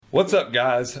What's up,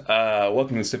 guys?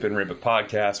 Welcome to Sip and Rip It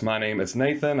podcast. My name is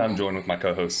Nathan. I'm joined with my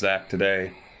co-host Zach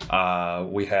today.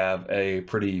 We have a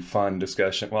pretty fun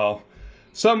discussion. Well,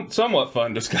 somewhat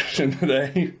fun discussion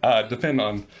today. Depending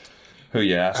on who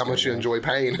you ask. How much you enjoy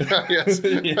pain. Yes.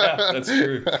 Yeah, that's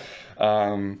true.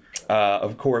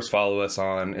 Of course, follow us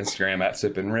on Instagram at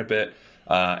Sip and Rip It,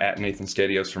 at Nathan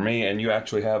Skadios for me, and you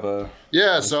actually have a...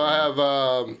 Yeah, so I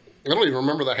have... I don't even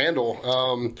remember the handle.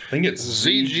 I think it's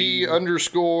ZG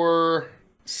underscore...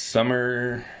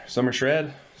 Summer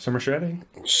Shred? Summer Shredding?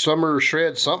 Summer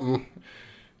Shred something.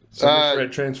 Summer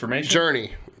Shred Transformation?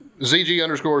 Journey. ZG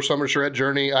underscore Summer Shred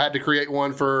Journey. I had to create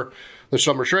one for the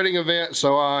Summer Shredding event,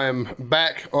 so I'm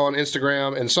back on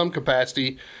Instagram in some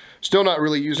capacity. Still not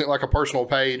really using it like a personal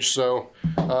page, so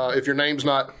if your name's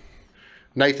not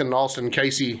Nathan, Austin,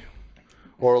 Casey,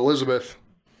 or Elizabeth...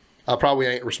 I probably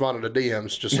ain't responding to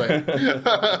DMs, just saying.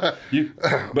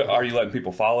 But are you letting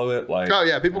people follow it? Oh,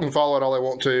 yeah, people can follow it all they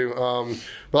want to.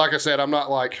 But like I said, I'm not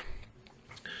like...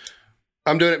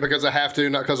 I'm doing it because I have to,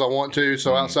 not because I want to.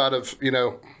 So outside of,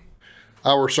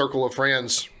 our circle of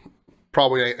friends,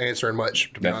 probably ain't answering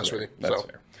much, to be honest with you. That's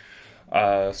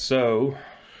fair. So,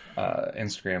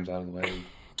 Instagram's out of the way.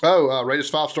 Oh, rate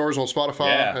us 5 stars on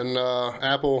Spotify and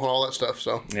Apple and all that stuff.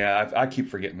 So yeah, I keep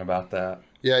forgetting about that.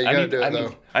 Yeah, you got to do it,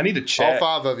 though. I need to check.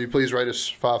 All 5 of you, please rate us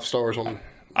 5 stars on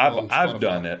I've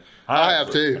done it. I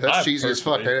have, too. That's cheesy as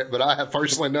fuck, but I have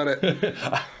personally done it.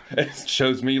 It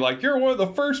shows me, you're one of the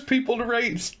first people to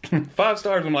rate 5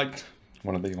 stars. I'm like,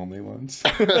 one of the only ones.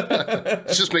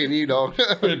 It's just me and you, dog.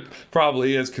 It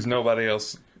probably is, because nobody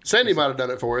else... Sandy might have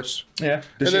done it for us. Yeah.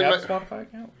 Does she have a Spotify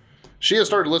account? She has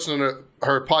started listening to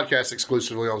her podcast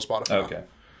exclusively on Spotify. Okay.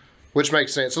 Which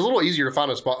makes sense. It's a little easier to find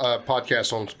a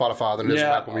podcast on Spotify than it is on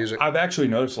Apple Music. I've actually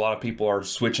noticed a lot of people are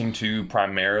switching to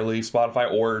primarily Spotify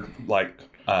or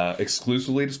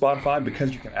exclusively to Spotify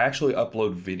because you can actually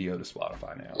upload video to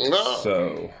Spotify now. No.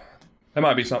 So that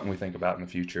might be something we think about in the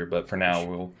future, but for now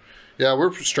we'll... Yeah,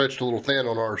 we're stretched a little thin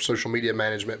on our social media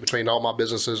management between all my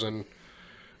businesses and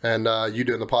you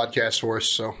doing the podcast for us.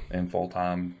 So and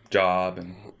full-time job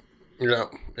and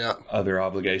yeah, other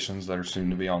obligations that are soon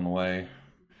to be on the way.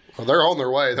 Well, they're on their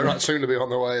way. They're not soon to be on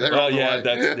their way. They're on their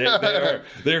way.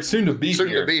 They're soon to be here.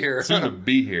 Soon to be here. Soon to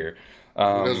be here.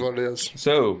 It is what it is.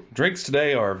 So, drinks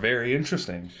today are very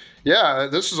interesting. Yeah,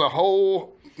 this is a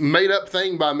whole made-up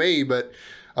thing by me, but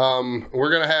we're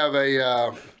going to have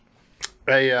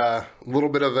a little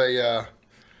bit of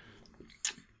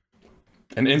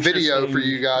an video for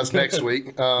you guys next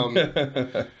week.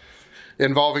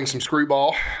 Involving some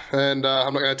Screwball, and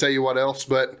I'm not going to tell you what else,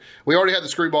 but we already had the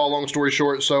Screwball, long story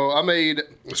short. So I made,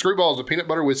 Screwball is a peanut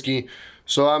butter whiskey,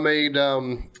 so I made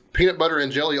peanut butter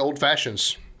and jelly old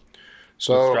fashions.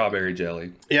 So with strawberry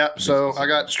jelly. Yeah, so I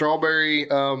got strawberry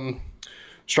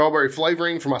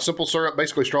flavoring for my simple syrup,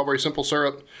 basically strawberry simple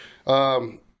syrup,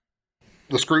 the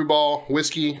Screwball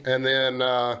whiskey, and then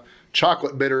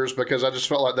chocolate bitters, because I just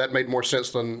felt like that made more sense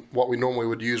than what we normally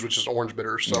would use, which is orange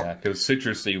bitters. So. Yeah, because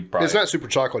citrusy probably... It's not super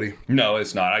chocolatey. No,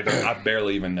 it's not. I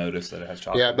barely even noticed that it has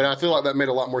chocolate. Yeah, but I feel like that made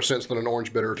a lot more sense than an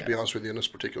orange bitter, to be honest with you, in this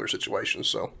particular situation.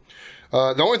 So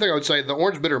the only thing I would say, the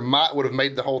orange bitter would have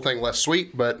made the whole thing less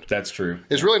sweet, but... That's true.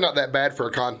 It's really not that bad for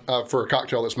a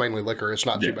cocktail that's mainly liquor. It's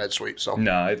not too bad sweet. So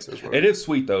no, it is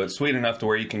sweet, though. It's sweet enough to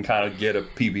where you can kind of get a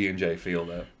PB&J feel,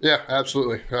 though. Yeah,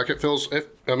 absolutely.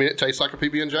 It tastes like a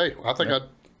PB&J. I think I'd...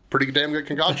 Pretty damn good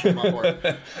concoction on my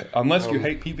part. Unless you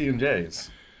hate PB&Js.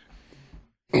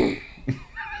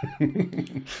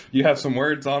 You have some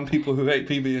words on people who hate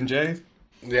PB&Js?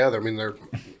 Yeah, they're...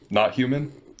 Not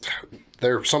human?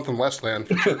 They're something less than.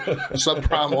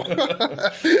 Subprimal.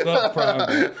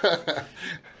 Subprimal.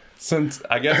 Since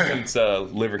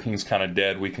Liver King's kind of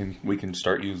dead, we can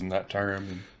start using that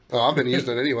term. I've been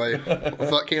using it anyway.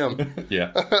 Fuck him.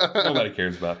 Yeah. Nobody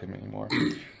cares about him anymore.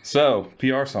 So,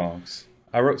 PR songs.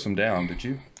 I wrote some down. Did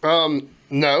you?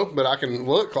 No, but I can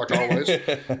look like always.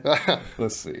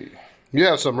 Let's see. You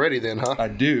have some ready then, huh? I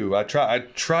do. I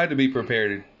try to be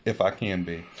prepared if I can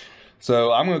be.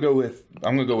 So I'm gonna go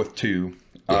with 2.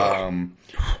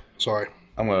 Sorry.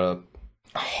 I'm gonna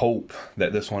hope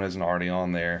that this one isn't already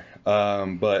on there.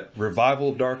 But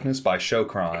Revival of Darkness by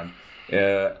Showcrime.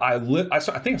 I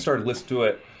think I started listening to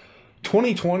it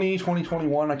 2020,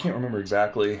 2021, I can't remember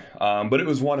exactly, but it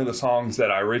was one of the songs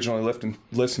that I originally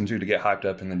listened to get hyped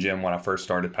up in the gym when I first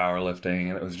started powerlifting,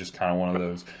 and it was just kind of one of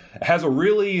those. It has a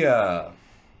really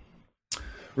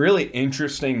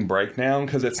interesting breakdown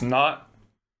because it's not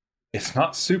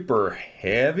super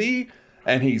heavy,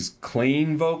 and he's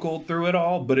clean vocaled through it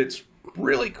all, but it's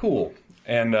really cool.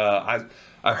 And I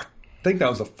think that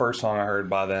was the first song I heard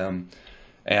by them.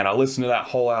 And I listened to that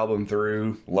whole album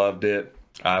through, loved it.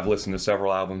 I've listened to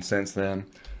several albums since then.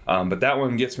 But that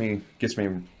one gets me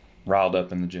riled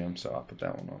up in the gym, so I'll put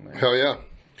that one on there. Hell yeah.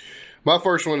 My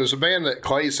first one is a band that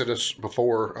Clay sent us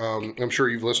before. I'm sure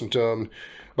you've listened to them.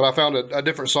 But I found a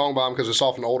different song by him because it's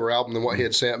off an older album than what he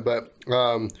had sent. But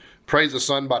Praise the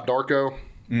Sun by Darko.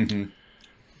 Mm-hmm.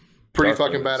 Pretty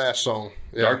fucking badass song.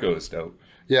 Yeah. Darko is dope.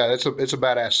 Yeah, it's a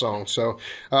badass song. So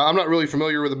I'm not really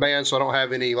familiar with the band, so I don't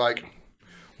have any like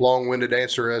long-winded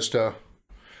answer as to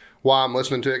why I'm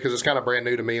listening to it because it's kind of brand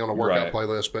new to me on a workout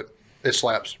playlist, but it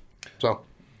slaps. So,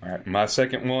 all right, my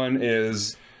second one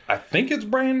is I think it's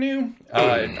brand new.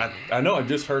 I know I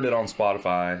just heard it on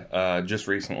Spotify just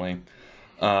recently,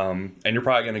 and you're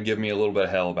probably going to give me a little bit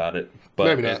of hell about it, but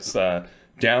maybe not. It's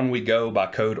Down We Go by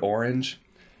Code Orange,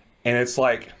 and it's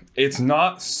like it's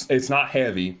not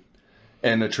heavy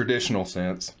in the traditional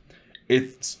sense.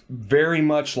 It's very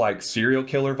much like Serial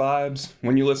Killer vibes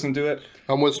when you listen to it.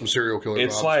 I'm with some Serial Killer vibes.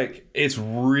 It's like, it's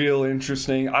real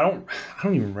interesting. I don't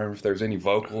even remember if there's any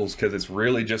vocals because it's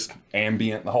really just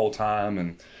ambient the whole time.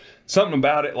 And something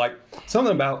about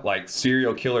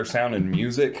Serial Killer sounding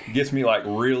music gets me like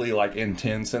really like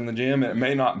intense in the gym. And it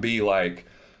may not be like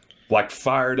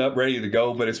fired up, ready to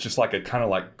go, but it's just like a kind of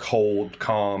like cold,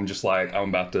 calm, just like I'm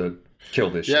about to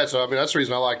kill this shit. Yeah, so I mean that's the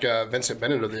reason I like Vincent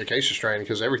Bennett of the Acacia Strain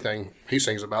because everything he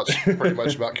sings about is pretty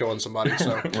much about killing somebody.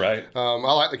 So right,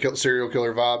 I like the Serial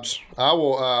Killer vibes. I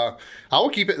will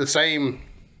keep it the same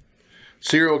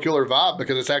Serial Killer vibe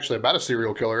because it's actually about a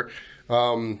serial killer.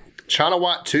 China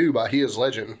White 2 by He Is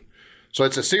Legend. So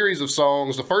it's a series of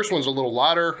songs. The first one's a little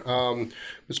lighter.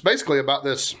 It's basically about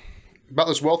this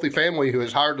wealthy family who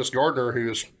has hired this gardener who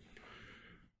is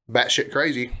batshit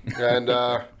crazy and.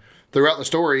 Throughout the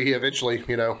story, he eventually,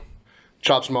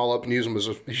 chops them all up and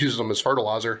uses them as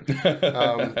fertilizer.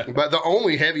 But the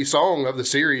only heavy song of the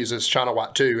series is China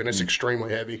White 2, and it's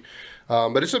extremely heavy.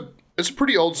 But it's a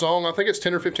pretty old song. I think it's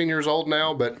 10 or 15 years old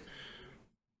now, but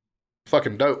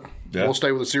fucking dope. Yeah. We'll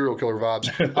stay with the Serial Killer vibes.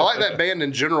 I like that band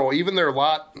in general. Even their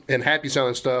light and happy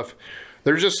sounding stuff,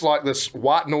 there's just like this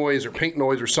white noise or pink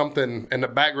noise or something in the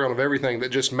background of everything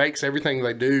that just makes everything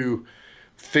they do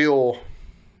feel...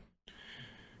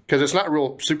 Because it's not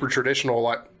real super traditional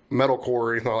like metalcore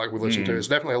or anything like we listen to. It's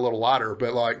definitely a little lighter,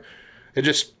 but like it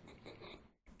just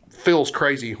feels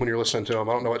crazy when you're listening to them.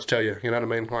 I don't know what to tell you. You know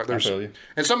what I mean? Like there's, and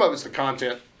some of it's the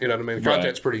content. You know what I mean? The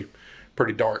content's pretty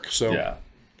dark. So yeah,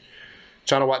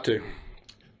 China White 2.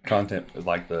 Content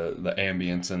like the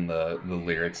ambience and the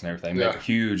lyrics and everything make a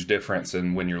huge difference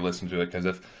in when you're listening to it. Because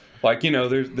if like,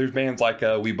 there's bands like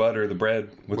We Butter the Bread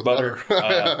with butter.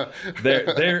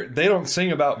 They don't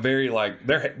sing about very like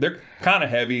they're kind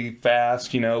of heavy,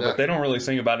 fast, but they don't really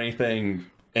sing about anything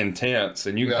intense.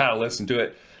 And you can kind of listen to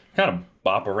it, kind of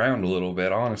bop around a little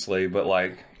bit, honestly. But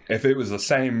like if it was the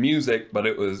same music, but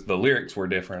the lyrics were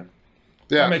different,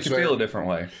 that make you feel a different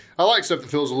way. I like stuff that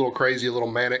feels a little crazy, a little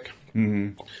manic.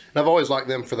 Mm-hmm. And I've always liked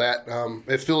them for that.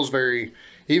 It feels very,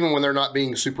 even when they're not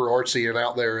being super artsy and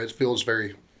out there, it feels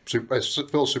very. It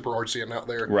feels super artsy and out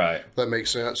there. Right. That makes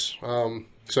sense.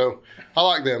 So I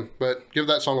like them, but give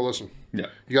that song a listen. Yeah.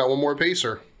 You got one more piece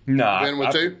or? Nah.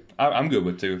 With 2? I'm good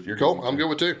with 2. If you're cool. I'm good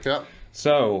with 2. Yeah.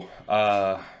 So,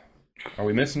 are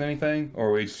we missing anything, or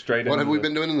are we straight? What have we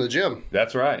been doing in the gym?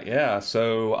 That's right. Yeah.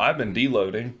 So I've been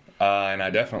deloading, and I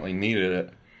definitely needed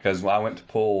it because I went to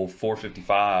pull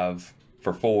 455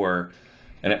 for 4,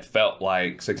 and it felt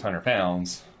like 600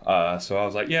 pounds. So I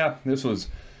was like, yeah, this was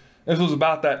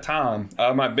about that time.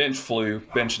 My bench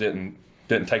didn't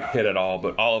take a hit at all,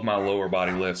 but all of my lower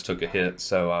body lifts took a hit,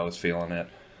 so I was feeling it.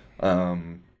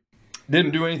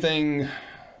 Didn't do anything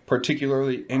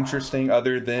particularly interesting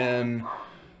other than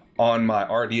on my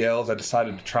RDLs, I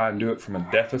decided to try and do it from a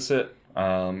deficit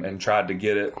and tried to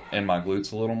get it in my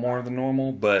glutes a little more than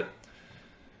normal, but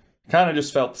kind of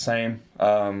just felt the same.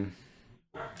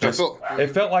 It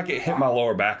felt like it hit my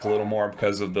lower back a little more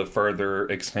because of the further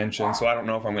extension. So I don't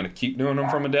know if I'm going to keep doing them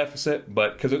from a deficit,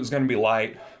 but because it was going to be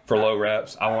light for low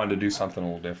reps, I wanted to do something a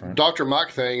little different. Dr.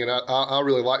 Mike thing, and I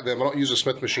really like them. I don't use the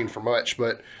Smith machine for much,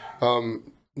 but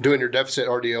doing your deficit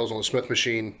RDLs on the Smith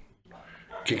machine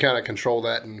can kind of control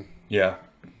that. And yeah.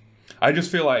 I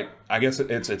just feel like, I guess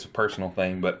it's a personal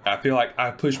thing, but I feel like I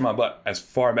push my butt as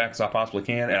far back as I possibly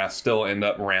can, and I still end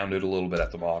up rounded a little bit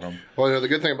at the bottom. Well, the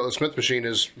good thing about the Smith machine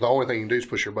is the only thing you can do is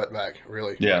push your butt back,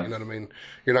 really. Yeah. You know what I mean?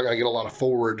 You're not going to get a lot of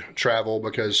forward travel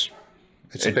because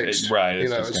it's fixed. Right.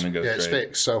 It's just going to go straight. It's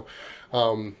fixed. So,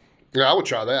 I would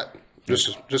try that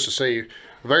just to see.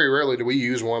 Very rarely do we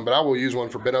use one, but I will use one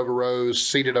for bent over rows,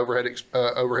 seated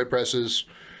overhead presses.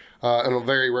 On a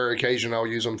very rare occasion, I'll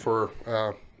use them for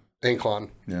incline.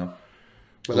 Yeah.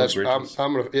 But Glute bridges.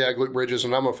 I'm gonna glute bridges,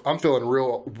 and I'm feeling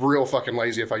real fucking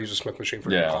lazy if I use a Smith machine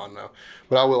for incline now.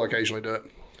 But I will occasionally do it.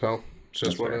 So it's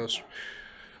just what it is.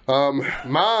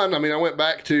 Mine, I mean, I went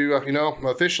back to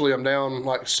officially I'm down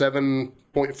like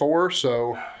 7.4.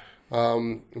 So,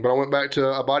 but I went back to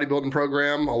a bodybuilding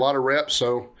program, a lot of reps.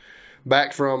 So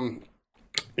back from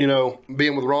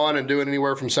being with Ron and doing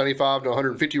anywhere from 75 to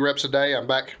 150 reps a day, I'm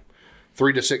back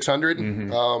 300 to 600.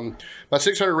 My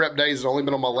 600 rep days has only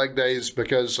been on my leg days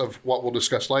because of what we'll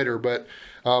discuss later, but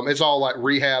it's all like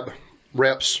rehab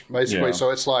reps basically. Yeah. So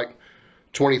it's like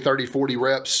 20, 30, 40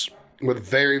 reps with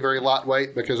very, very light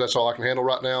weight because that's all I can handle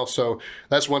right now. So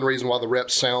that's one reason why the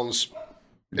reps sounds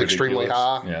extremely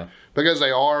high. Yeah. Because they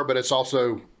are, but it's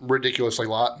also ridiculously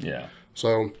light. Yeah.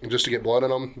 So just to get blood in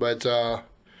them. But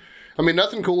I mean,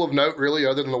 nothing cool of note really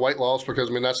other than the weight loss because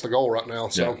I mean, that's the goal right now.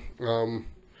 So,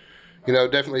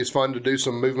 definitely it's fun to do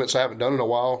some movements I haven't done in a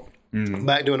while.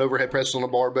 Back doing overhead presses on a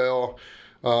barbell.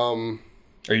 Are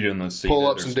you doing those seated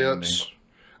Pull-ups or and standing? dips.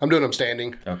 I'm doing them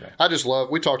standing. Okay. I just love,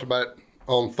 we talked about it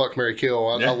on Fuck, Marry, Kill.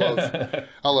 I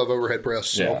love overhead press.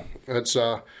 So it's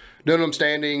doing them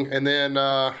standing. And then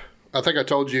I think I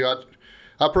told you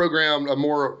I programmed a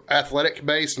more athletic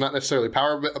based, not necessarily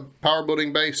power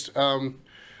building based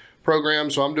program.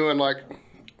 So I'm doing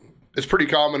it's pretty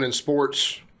common in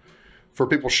sports for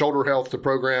people's shoulder health to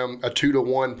program a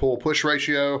 2-to-1 pull push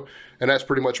ratio. And that's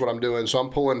pretty much what I'm doing. So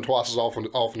I'm pulling twice as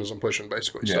often as I'm pushing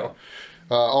basically. Yeah. So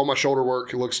all my shoulder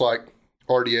work, it looks like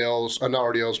RDLs,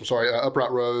 not RDLs, I'm sorry,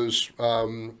 upright rows,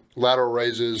 lateral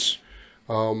raises,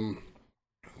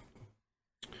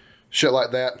 shit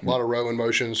like that. A lot of rowing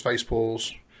motions, face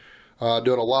pulls,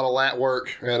 doing a lot of lat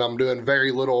work, and I'm doing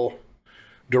very little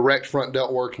direct front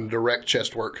delt work and direct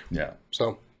chest work. Yeah.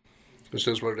 So this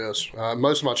is what it is.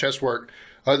 Most of my chest work,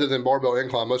 other than barbell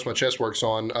incline, most of my chest work's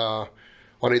on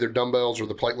either dumbbells or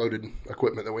the plate loaded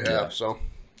equipment that we have. So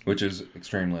Which is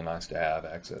extremely nice to have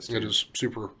access to. it is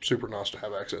super, super nice to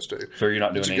have access to. So you're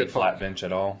not doing any good flat fun. bench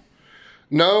at all?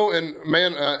 No, and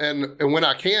man, and when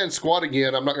I can squat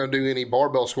again, I'm not going to do any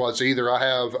barbell squats either. I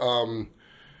have,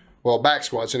 back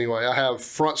squats anyway. I have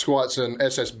front squats and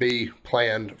SSB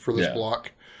planned for this block.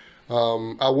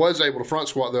 I was able to front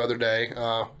squat the other day,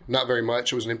 not very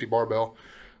much. It was an empty barbell,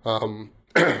 but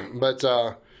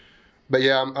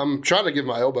yeah, I'm trying to give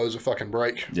my elbows a fucking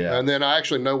break. Yeah. And then I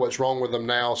actually know what's wrong with them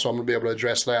now, so I'm gonna be able to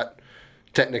address that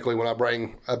technically when I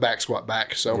bring a back squat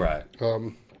back. So Right.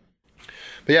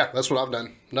 But yeah, that's what I've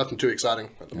done. Nothing too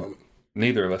exciting at the moment.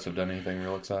 Neither of us have done anything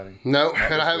real exciting. No,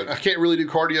 and I can't really do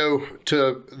cardio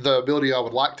to the ability I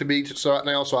would like to be right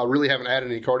now. So I really haven't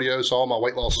added any cardio. So all my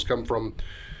weight loss has come from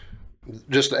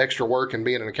just the extra work and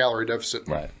being in a calorie deficit.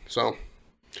 Right. So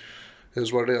it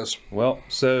is what it is. Well,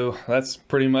 so that's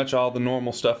pretty much all the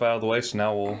normal stuff out of the way. So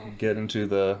now we'll get into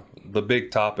the big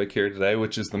topic here today,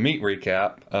 which is the meet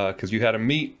recap. Because you had a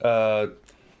meet,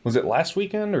 was it last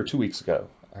weekend or 2 weeks ago?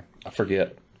 I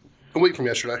forget. A week from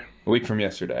yesterday. A week from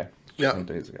yesterday. Yeah.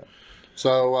 20 days ago.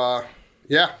 So,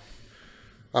 yeah.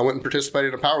 I went and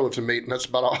participated in a powerlifting meet, and that's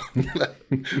about all.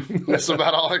 That's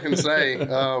about all I can say.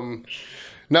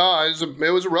 No,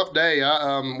 it was a rough day.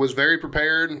 I was very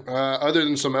prepared. Other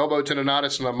than some elbow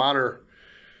tendonitis and a minor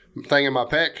thing in my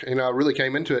pec, I really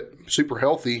came into it super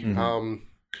healthy.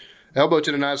 Elbow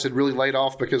tendonitis had really laid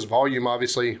off because volume,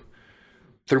 obviously,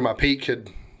 through my peak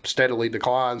had steadily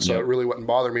declined, so it really wasn't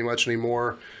bothering me much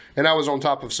anymore. And I was on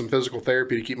top of some physical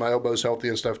therapy to keep my elbows healthy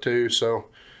and stuff too, so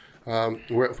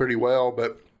went pretty well.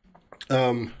 But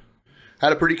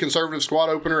had a pretty conservative squat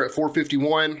opener at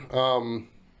 451.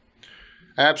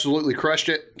 Absolutely crushed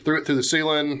it, threw it through the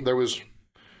ceiling. There was,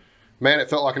 it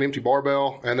felt like an empty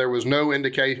barbell, and there was no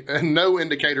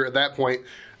indicator at that point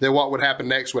that what would happen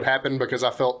next would happen because I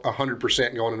felt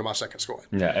 100% going into my second squat.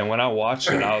 Yeah, and when I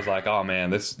watched it, I was like, oh man,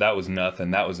 that was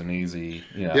nothing. That was an easy,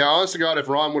 Yeah, honest to God, if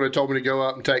Ron would have told me to go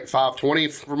up and take 520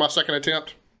 for my second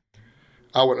attempt,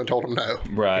 I wouldn't have told him no.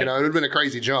 Right. It would have been a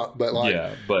crazy jump, but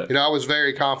I was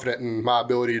very confident in my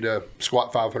ability to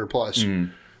squat 500 plus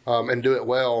and do it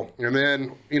well. And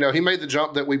then, he made the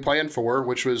jump that we planned for,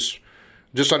 which was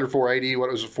just under 480. What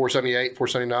was it, 478,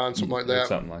 479, something like that.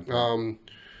 Something like that.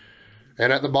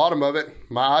 And at the bottom of it,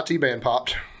 my IT band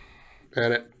popped,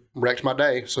 and it wrecked my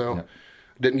day. So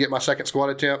didn't get my second squat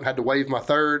attempt, had to waive my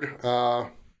third,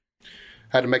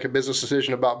 had to make a business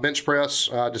decision about bench press,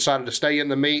 decided to stay in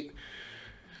the meet,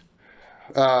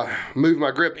 move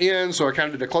my grip in, so I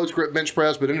kind of did a close grip bench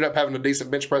press, but ended up having a decent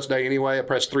bench press day anyway. I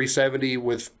pressed 370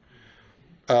 with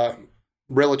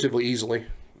relatively easily.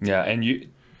 Yeah, and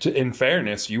in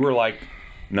fairness, you were like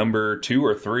number 2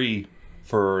 or 3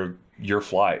 for your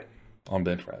flight on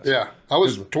bench press. Yeah, I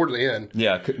was toward the end.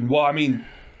 Yeah, well, I mean,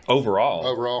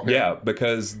 Overall, yeah,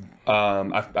 because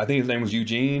I think his name was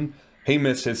Eugene. He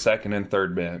missed his second and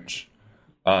third bench,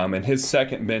 and his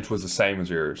second bench was the same as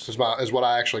yours. Is what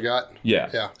I actually got.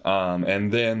 Yeah.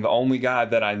 And then the only guy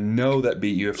that I know that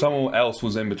beat you, if someone else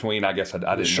was in between, I guess I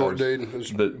didn't know. Short dude.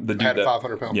 The dude had a that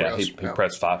 500-pound yeah, press. he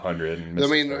pressed 500. And missed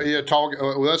I mean, his third. yeah,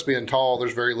 tall. With us being tall,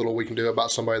 there's very little we can do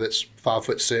about somebody that's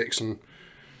 5'6" and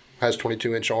has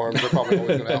 22-inch arms. They're probably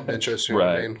always going to outbench us. You know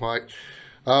what I mean? Like,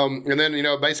 and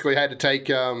then basically had to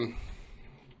take.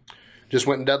 Just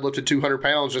went and deadlifted 200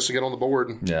 pounds just to get on the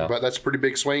board. Yeah. But that's a pretty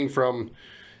big swing from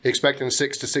expecting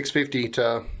 6 to 650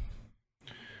 to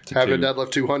having to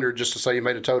deadlift 200 just to say you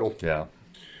made a total. Yeah.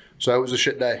 So it was a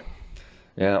shit day.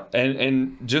 Yeah,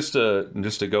 and just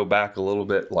to go back a little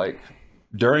bit, like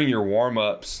during your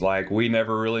warm-ups, like we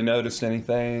never really noticed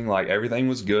anything. Like everything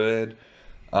was good,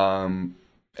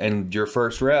 and your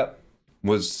first rep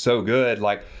was so good.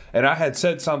 Like, and I had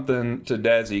said something to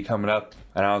Desi coming up,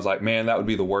 and I was like, man, that would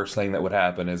be the worst thing that would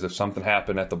happen is if something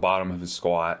happened at the bottom of his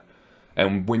squat.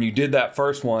 And when you did that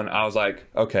first one, I was like,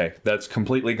 okay, that's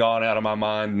completely gone out of my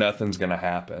mind. Nothing's gonna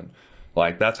happen.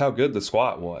 Like, that's how good the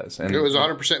squat was. And it was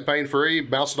 100% pain-free.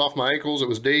 Bounced it off my ankles. It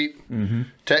was deep. Mm-hmm.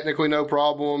 Technically, no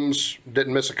problems.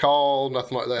 Didn't miss a call.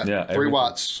 Nothing like that. Yeah, 3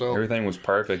 watts. So everything was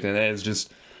perfect. And it's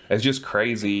just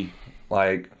crazy.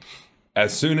 Like,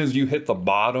 as soon as you hit the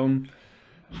bottom,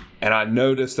 and I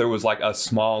noticed there was like a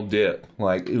small dip.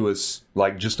 Like, it was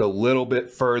like just a little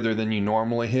bit further than you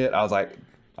normally hit. I was like,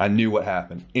 I knew what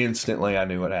happened. Instantly, I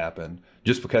knew what happened.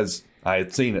 Just because I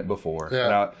had seen it before.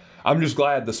 Yeah. And I'm just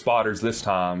glad the spotters this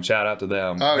time, shout out to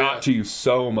them, got to you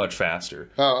so much faster.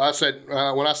 Oh, I said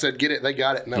when I said get it, they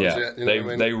got it, and that was it. You know what I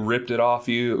mean? They ripped it off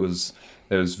you.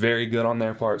 It was very good on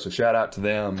their part. So shout out to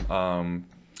them.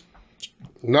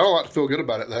 Not a lot to feel good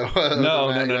about it though.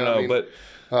 No.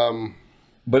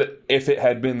 But if it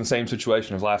had been the same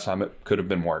situation as last time, it could have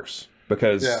been worse.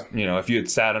 Because if you had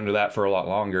sat under that for a lot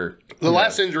longer. The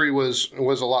last injury was a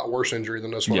lot worse injury than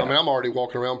this one. Yeah. I mean, I'm already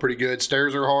walking around pretty good.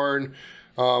 Stairs are hard.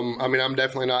 I mean, I'm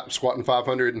definitely not squatting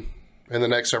 500 in the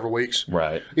next several weeks.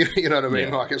 Right. You know what I mean?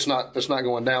 Yeah. Like it's not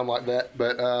going down like that.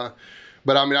 But I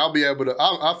mean, I'll be able to.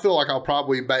 I feel like I'll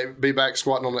probably be back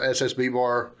squatting on the SSB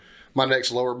bar my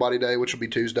next lower body day, which will be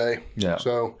Tuesday. Yeah.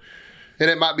 So, and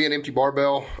it might be an empty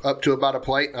barbell up to about a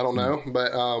plate. I don't know,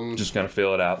 but just gonna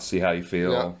feel it out, see how you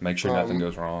feel, Yeah. make sure nothing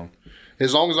goes wrong.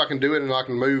 As long as I can do it and I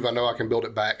can move, I know I can build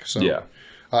it back. So Yeah.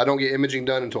 I don't get imaging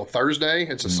done until Thursday.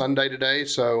 It's a Sunday today,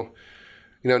 so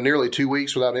nearly 2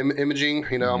 weeks without imaging.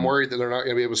 I'm worried that they're not going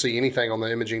to be able to see anything on the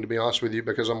imaging, to be honest with you,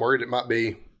 because I'm worried it might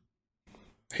be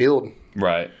healed.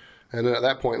 Right. And then at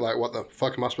that point, like, what the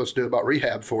fuck am I supposed to do about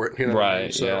rehab for it? You know what I mean?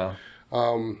 Right. So,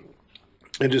 yeah.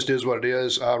 it just is what it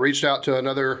is. I reached out to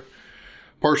another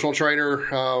personal trainer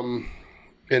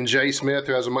in Jay Smith,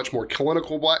 who has a much more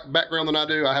clinical background than I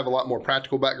do. I have a lot more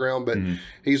practical background, but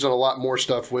he's done a lot more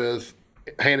stuff with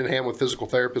hand in hand with physical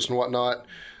therapists and whatnot.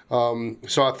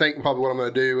 So I think probably what I'm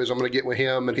going to do is I'm going to get with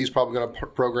him, and he's probably going to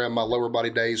program my lower body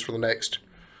days for the next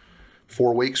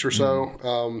 4 weeks or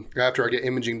so after I get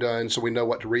imaging done, so we know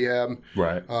what to rehab.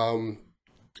 Right.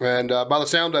 And by the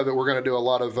sound of it, we're going to do a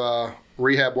lot of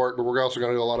rehab work, but we're also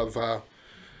going to do a lot of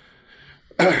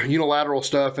unilateral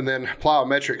stuff, and then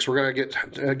plyometrics. We're going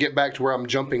to get back to where I'm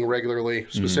jumping regularly,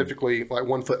 specifically like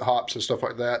 1 foot hops and stuff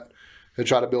like that, and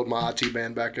try to build my IT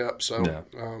band back up. So,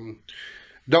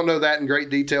 don't know that in great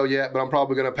detail yet, but I'm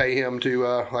probably going to pay him to,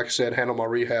 like I said, handle my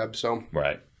rehab. So,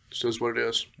 Right. this is what it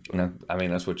is. I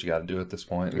mean, that's what you got to do at this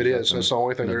point. It is. That's the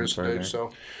only thing there is to do.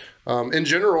 So, in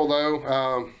general,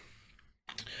 though,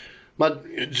 my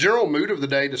general mood of the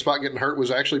day, despite getting hurt,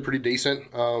 was actually pretty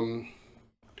decent.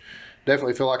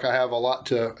 Definitely feel like I have a lot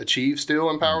to achieve still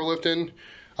in powerlifting.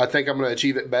 I think I'm going to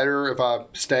achieve it better if I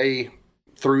stay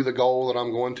through the goal that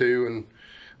I'm going to and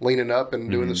leaning up and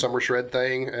doing the summer shred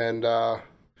thing. And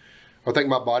I think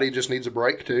my body just needs a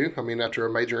break too. I mean, after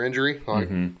a major injury.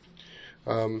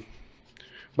 But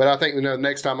I think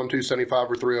next time I'm 275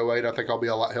 or 308, I think I'll be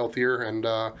a lot healthier, and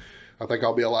I think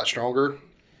I'll be a lot stronger.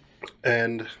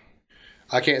 And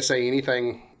I can't say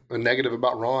anything negative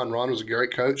about Ron. Ron was a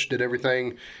great coach, did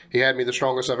everything. He had me the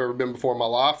strongest I've ever been before in my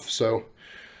life. So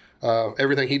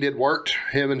everything he did worked.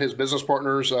 Him and his business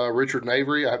partners, Richard and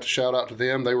Avery, I have to shout out to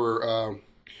them. They were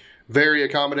very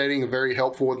accommodating and very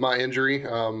helpful with my injury.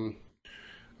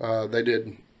 They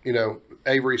did,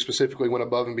 Avery specifically went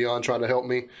above and beyond trying to help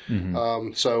me.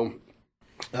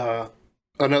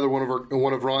 Another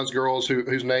one of Ron's girls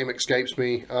whose name escapes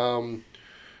me,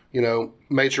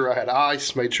 made sure I had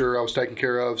ice, made sure I was taken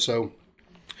care of. So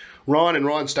Ron and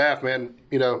Ron's staff, man,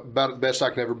 about the best I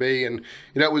can ever be. And,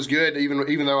 it was good,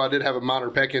 even though I did have a minor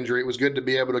pec injury, it was good to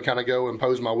be able to kind of go and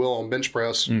impose my will on bench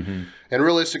press. Mm-hmm. And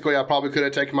realistically, I probably could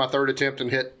have taken my third attempt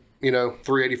and hit,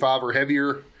 385 or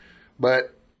heavier.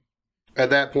 But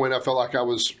at that point, I felt like I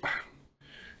was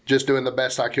just doing the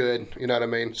best I could. You know what I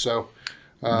mean? So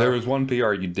there was one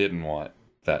PR you didn't want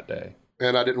that day.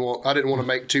 And I didn't want to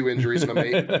make 2 injuries in a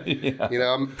meet.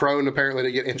 Yeah. I'm prone apparently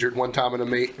to get injured one time in a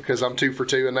meet because I'm 2 for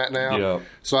 2 in that now. Yeah.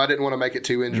 So I didn't want to make it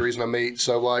 2 injuries in a meet.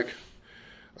 So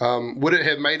would it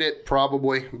have made it?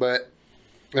 Probably, but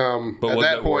was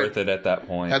it worth it at that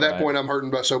point? At that point, I'm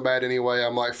hurting so bad anyway.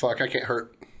 I'm like, fuck, I can't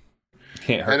hurt.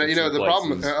 Can't hurt. And the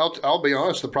problem, I'll be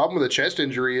honest, the problem with a chest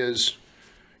injury is,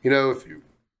 if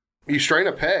you strain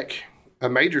a pec, a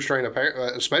major strain of pec,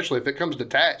 especially if it comes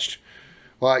detached,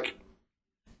 like.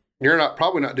 You're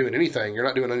probably not doing anything. You're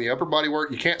not doing any upper body work.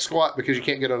 You can't squat because you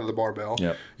can't get under the barbell.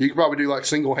 Yep. You can probably do like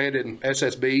single-handed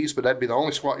SSBs, but that'd be the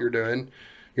only squat you're doing.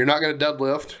 You're not going to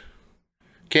deadlift.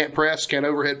 Can't press, can't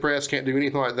overhead press, can't do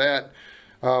anything like that.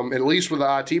 At least with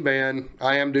the IT band,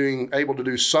 I am able to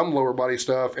do some lower body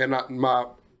stuff, and not my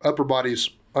upper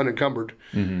body's unencumbered.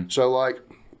 Mm-hmm. So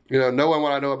knowing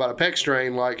what I know about a pec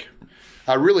strain,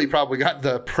 I really probably got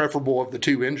the preferable of the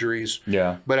 2 injuries.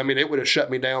 Yeah. But it would have shut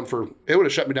me down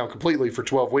completely for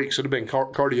 12 weeks. It'd have been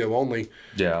cardio only.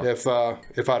 Yeah. If I'd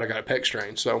have got a pec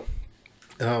strain. So,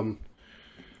 so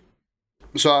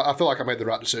I feel like I made the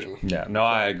right decision. Yeah. No,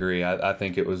 I agree. I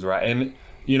think it was right. And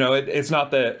it's not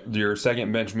that your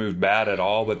second bench moved bad at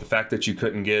all, but the fact that you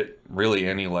couldn't get really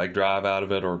any leg drive out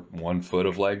of it or 1 foot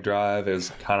of leg drive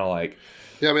is kind of like.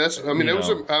 Yeah, I'm not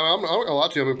gonna lie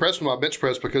to you. I'm impressed with my bench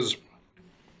press because.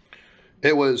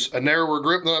 It was a narrower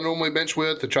grip than I normally bench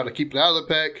with to try to keep it out of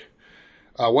the pec.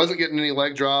 I wasn't getting any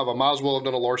leg drive. I might as well have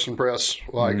done a Larson press.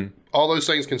 All those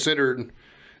things considered,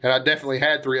 and I definitely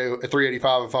had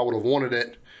 385 if I would have wanted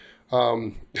it.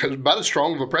 It was about as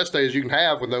strong of a press day as you can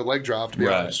have with no leg drive, to be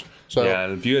honest. So, yeah,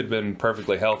 and if you had been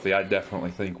perfectly healthy, I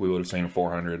definitely think we would have seen a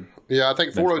 400. Yeah, I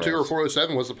think 402 or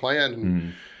 407 was the plan.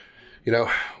 And,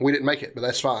 we didn't make it, but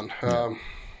that's fine.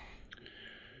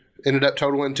 Ended up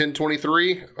totaling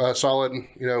 1023, solid,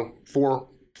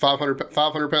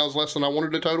 500 pounds less than I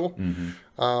wanted to total.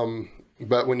 Mm-hmm.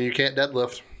 But when you can't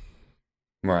deadlift.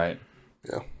 Right.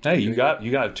 Yeah. Hey, you got a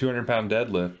 200-pound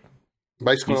deadlift.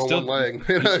 Basically on one leg.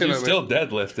 You still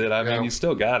deadlifted. I mean, you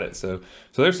still got it. So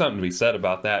there's something to be said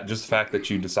about that. Just the fact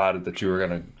that you decided that you were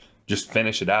going to just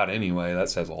finish it out anyway, that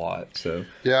says a lot. So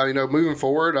yeah, moving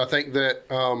forward, I think that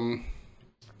on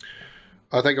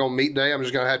meet day, I'm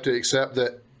just going to have to accept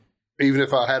that even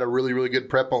if I had a really, really good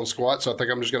prep on squats, I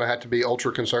think I'm just going to have to be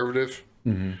ultra conservative.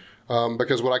 Mm-hmm.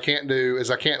 Because what I can't do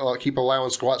is I can't keep allowing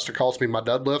squats to cost me my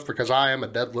deadlift because I am a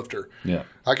deadlifter. Yeah,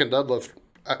 I can deadlift.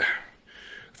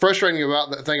 Frustrating about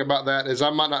that is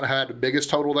I might not have had the biggest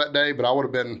total that day, but I would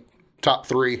have been top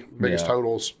 3 biggest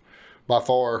totals by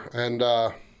far. And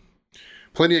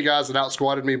plenty of guys that out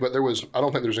squatted me, but I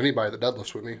don't think there's anybody that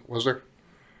deadlifts with me. Was there?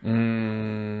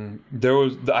 There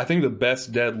was, I think the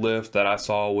best deadlift that I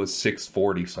saw was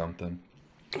 640 something.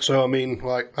 So,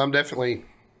 I'm definitely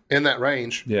in that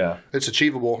range. Yeah. It's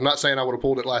achievable. I'm not saying I would have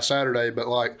pulled it last Saturday, but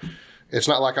it's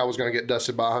not like I was going to get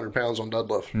dusted by 100 pounds on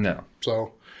deadlift. No.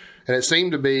 So, and it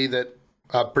seemed to be that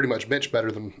I pretty much benched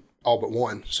better than all but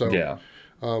one. So, yeah.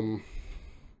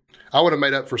 I would have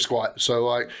made up for squat. So,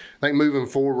 I think moving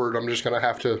forward, I'm just going to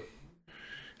have to,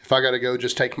 if I got to go,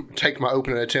 just take my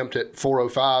opening attempt at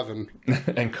 405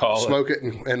 and call smoke it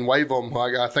and wave them.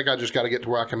 I think I just got to get to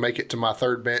where I can make it to my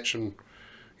third bench and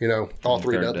all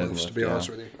 3 deadlifts, to be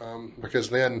honest with you. Because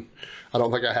then I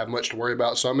don't think I have much to worry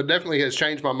about. So it definitely has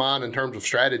changed my mind in terms of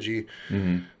strategy.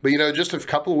 Mm-hmm. But just a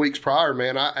couple of weeks prior,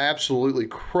 man, I absolutely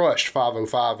crushed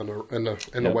 505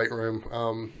 in the weight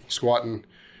room, squatting,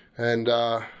 and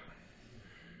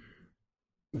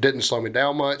didn't slow me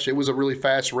down much. It was a really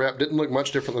fast rep. Didn't look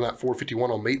much different than that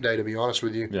 451 on meet day, to be honest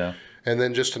with you. Yeah. And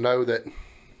then just to know that,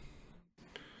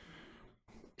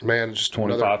 man, just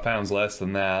 25 pounds less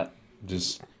than that,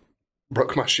 just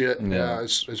broke my shit. Yeah,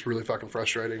 it's really fucking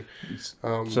frustrating.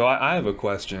 So I have a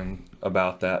question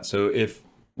about that. So if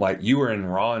you were in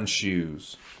Ron's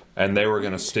shoes and they were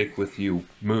going to stick with you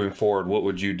moving forward, what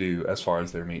would you do as far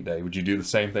as their meet day? Would you do the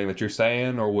same thing that you're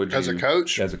saying, or would you as a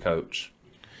coach? As a coach.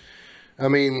 I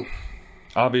mean,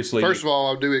 obviously, first of all,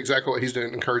 I'll do exactly what he's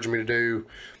encouraging me to do.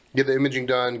 Get the imaging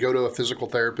done, go to a physical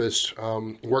therapist,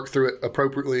 work through it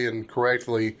appropriately and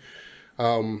correctly.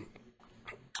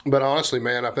 But honestly,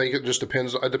 man, I think it just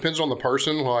depends. It depends on the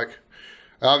person.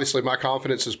 Obviously, my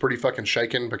confidence is pretty fucking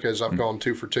shaken because I've gone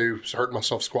 2 for 2, hurt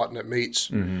myself squatting at meets.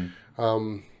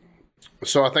 Mm-hmm.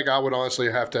 So I think I would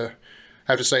honestly have to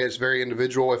say it's very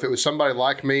individual. If it was somebody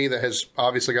like me that has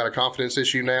obviously got a confidence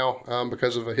issue now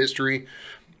because of a history,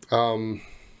 I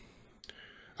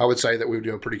would say that we would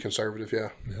go pretty conservative. Yeah.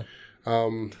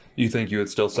 You think you would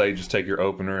still say just take your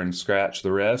opener and scratch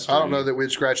the rest? I don't know that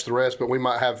we'd scratch the rest, but we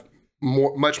might have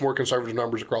much more conservative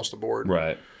numbers across the board.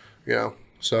 Right. Yeah.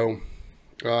 So,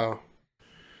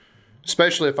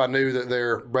 especially if I knew that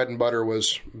their bread and butter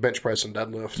was bench press and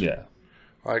deadlift. Yeah.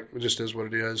 Like, it just is what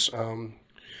it is.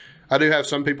 I do have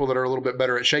some people that are a little bit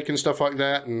better at shaking stuff like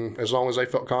that, and as long as they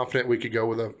felt confident, we could go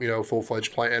with a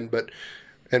full-fledged plan. But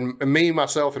and me,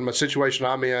 myself, and my situation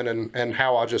I'm in and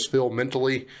how I just feel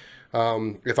mentally,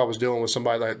 if I was dealing with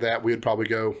somebody like that, we would probably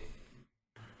go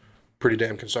pretty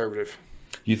damn conservative.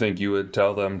 You think you would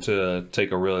tell them to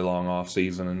take a really long off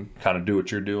season and kind of do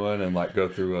what you're doing and like go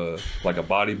through a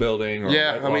bodybuilding? Or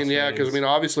yeah, because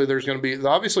obviously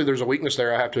there's a weakness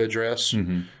there I have to address.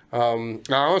 Mm-hmm.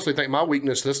 I honestly think my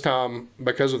weakness this time,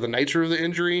 because of the nature of the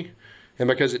injury and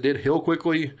because it did heal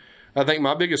quickly, I think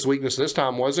my biggest weakness this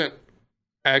time wasn't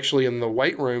actually in the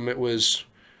weight room. It was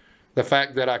the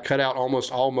fact that I cut out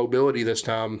almost all mobility this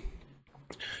time.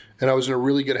 And I was in a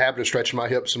really good habit of stretching my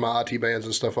hips and my IT bands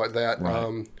and stuff like that.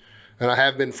 Right. And I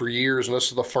have been for years. And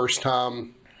this is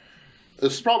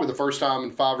probably the first time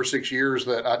in 5 or 6 years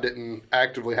that I didn't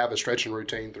actively have a stretching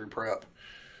routine through prep.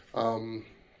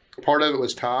 Part of it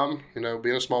was time,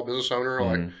 being a small business owner.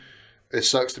 Mm-hmm. Like, it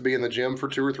sucks to be in the gym for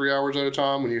 2 or 3 hours at a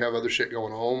time when you have other shit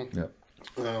going on. Yep.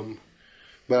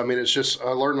 But it's just, I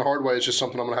learned the hard way. It's just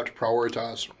something I'm going to have to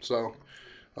prioritize. So,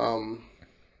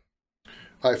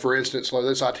 like for instance, like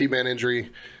this IT band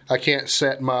injury, I can't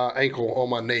set my ankle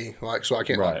on my knee, so I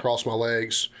can't cross my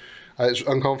legs. It's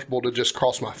uncomfortable to just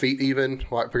cross my feet even,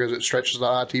 because it stretches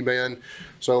the IT band.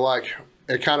 So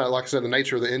it kind of, like I said, the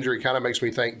nature of the injury kind of makes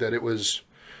me think that it was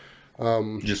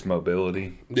just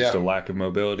mobility, just a lack of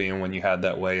mobility. And when you had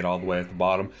that weight all the way at the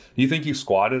bottom, do you think you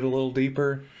squatted a little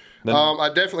deeper? I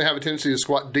definitely have a tendency to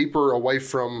squat deeper away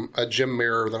from a gym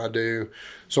mirror than I do.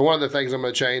 So one of the things I'm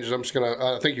going to change is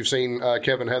I think you've seen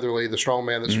Kevin Heatherly, the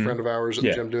strongman that's a friend of ours at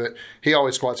the gym, do it. He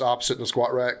always squats opposite in the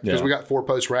squat rack because we got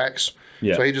 4-post racks.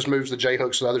 Yeah. So he just moves the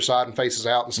J-hooks to the other side and faces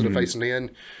out instead of facing in.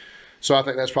 So I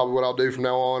think that's probably what I'll do from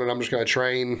now on, and I'm just going to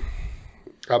train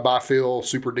a bi-feel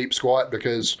super deep squat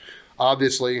because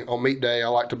obviously on meet day I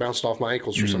like to bounce it off my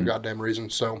ankles for some goddamn reason.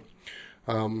 So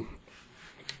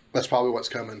that's probably what's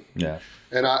coming. Yeah.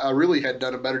 And I really had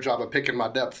done a better job of picking my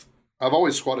depth. I've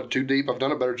always squatted too deep. I've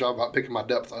done a better job about picking my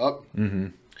depth up. Mm-hmm.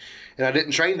 And I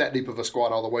didn't train that deep of a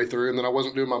squat all the way through. And then I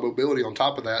wasn't doing my mobility on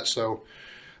top of that. So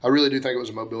I really do think it was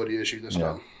a mobility issue this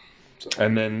time. So.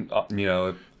 And then,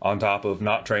 on top of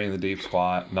not training the deep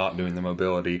squat, not doing the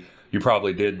mobility, you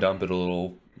probably did dump it a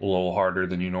little harder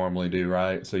than you normally do,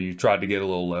 right? So you tried to get a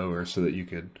little lower so that you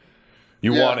could...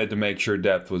 You wanted to make sure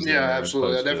depth was there. Yeah,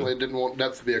 absolutely. I definitely didn't want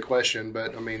depth to be a question,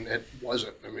 but, it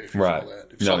wasn't. If you saw that.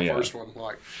 If you saw the first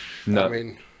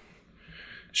one,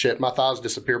 shit, my thighs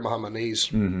disappeared behind my knees.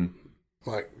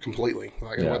 Mm-hmm. Completely.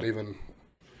 It wasn't even...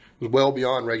 It was well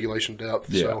beyond regulation depth.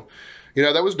 Yeah. So,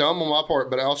 that was dumb on my part,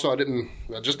 but also I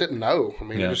just didn't know.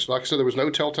 Just like I said, there was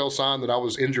no telltale sign that I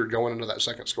was injured going into that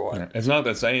second squat. Yeah. It's not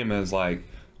the same as,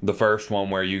 the first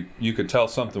one where you could tell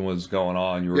something was going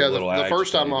on. You were a little agitated. The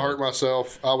first time I hurt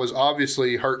myself, I was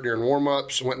obviously hurt during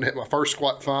warm-ups. Went and hit my first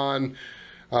squat fine.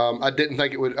 I didn't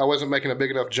think it would. I wasn't making a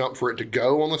big enough jump for it to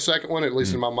go on the second one, at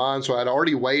least in my mind. So I'd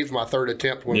already waived my third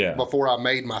attempt before I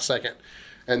made my second,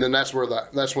 and then that's when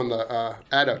the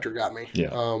adductor got me.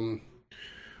 Yeah.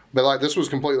 But this was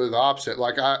completely the opposite.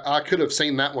 I could have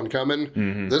seen that one coming.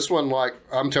 Mm-hmm. This one,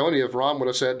 I'm telling you, if Ron would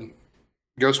have said,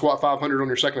 "Go squat 500 on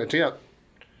your second attempt,"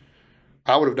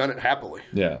 I would have done it happily.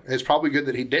 Yeah. It's probably good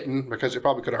that he didn't because it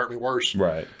probably could have hurt me worse.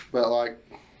 Right. But,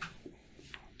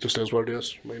 just is what it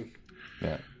is.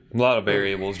 Yeah. A lot of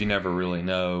variables you never really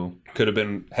know. Could have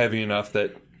been heavy enough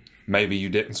that maybe you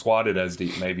didn't squat it as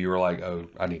deep. Maybe you were like, oh,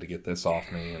 I need to get this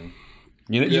off me. And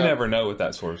you never know with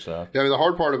that sort of stuff. Yeah, the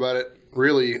hard part about it,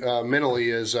 really,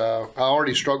 mentally, is I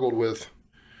already struggled with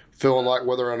feeling like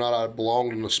whether or not I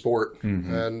belonged in the sport.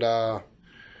 Mm-hmm. And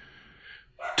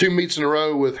 2 meets in a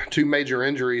row with 2 major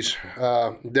injuries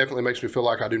definitely makes me feel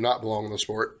like I do not belong in the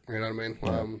sport. You know what I mean?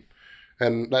 Yeah.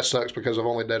 And that sucks because I've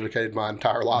only dedicated my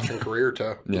entire life and career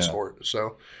to the sport.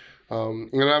 So,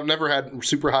 and I've never had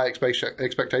super high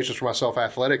expectations for myself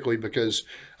athletically because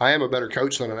I am a better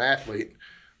coach than an athlete.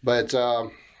 But,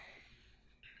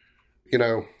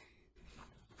 it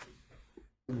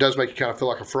does make you kind of feel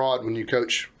like a fraud when you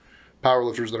coach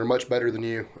powerlifters that are much better than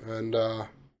you. And,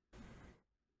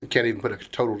 you can't even put a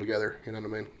total together, you know what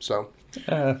I mean? So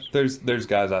there's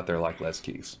guys out there like Les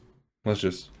Keys. Let's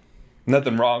just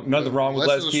nothing wrong with Les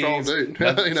Les is a strong Keys.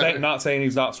 dude. Not saying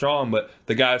he's not strong, but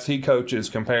the guys he coaches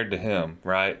compared to him,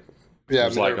 right? Yeah,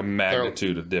 There's like a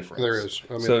magnitude of difference. There is.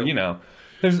 I mean, so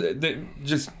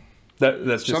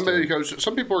that's just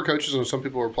some people are coaches and some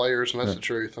people are players, and that's the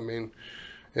truth. I mean,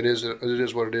 it is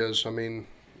what it is. I mean,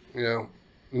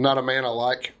 not a man I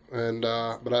like, and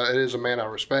but it is a man I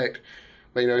respect.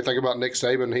 But you think about Nick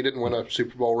Saban. He didn't win a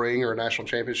Super Bowl ring or a national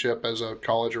championship as a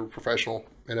college or professional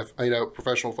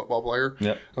professional football player.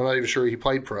 Yep. I'm not even sure he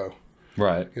played pro.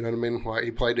 Right. You know what I mean? Like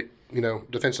he played,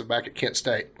 defensive back at Kent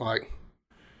State. Like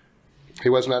he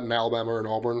wasn't at an Alabama or an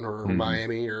Auburn or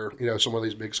Miami or some of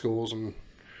these big schools. And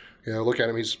look at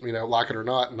him. He's like it or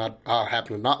not, and I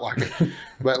happen to not like it,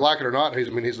 but like it or not,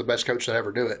 he's the best coach to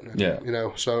ever do it.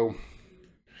 Yeah. So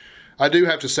I do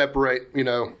have to separate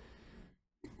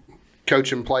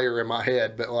coach and player in my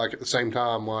head, but like at the same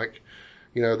time,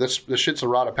 this shit's a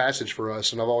rite of passage for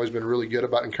us, and I've always been really good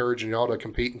about encouraging y'all to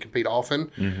compete and compete often,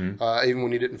 even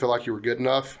when you didn't feel like you were good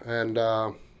enough. And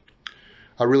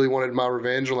I really wanted my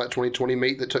revenge on that 2020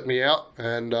 meet that took me out,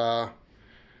 and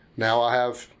now I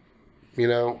have,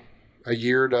 a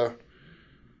year to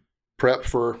prep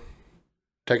for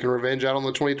taking revenge out on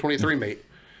the 2023 meet.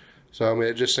 So I mean,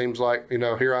 it just seems like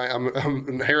here I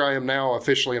am now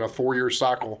officially in a 4-year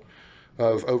cycle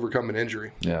of overcoming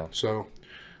injury. Yeah. So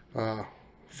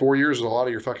 4 years is a lot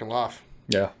of your fucking life.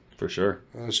 Yeah, for sure.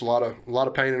 It's a lot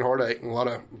of pain and heartache, and a lot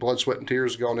of blood, sweat, and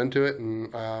tears going into it.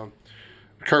 And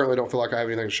currently, don't feel like I have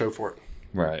anything to show for it.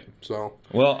 Right. So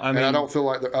well, I mean, and I don't feel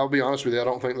like I'll be honest with you. I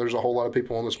don't think there's a whole lot of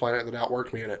people on this planet that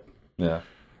outwork me in it. Yeah.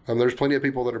 There's plenty of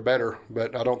people that are better,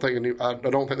 but I don't think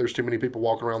there's too many people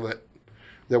walking around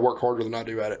that work harder than I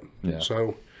do at it. Yeah.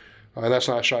 So that's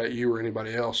not a shot at you or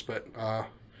anybody else, but I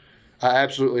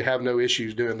absolutely have no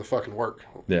issues doing the fucking work.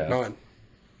 Yeah. None.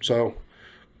 So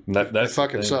that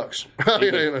fucking sucks.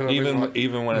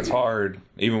 Even when it's hard,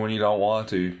 even when you don't want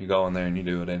to, you go in there and you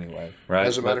do it anyway, right?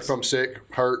 Doesn't matter if I'm sick,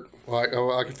 hurt. Like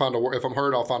I can find if I'm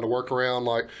hurt, I'll find a workaround.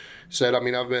 Like I said, I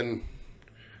mean,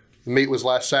 the meet was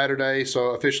last Saturday, so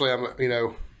officially I'm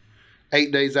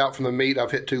 8 days out from the meet. I've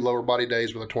hit 2 lower body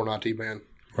days with a torn IT band.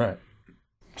 Right.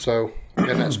 So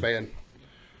in that span.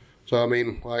 So I'm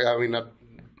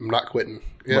not quitting.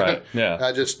 Right. Yeah.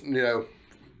 I just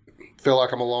feel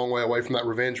like I'm a long way away from that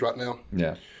revenge right now.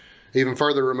 Yeah. Even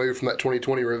further removed from that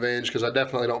 2020 revenge, because I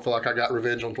definitely don't feel like I got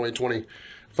revenge on 2020. I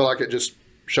feel like it just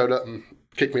showed up and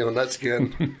kicked me in the nuts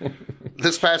again.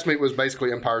 This past meet was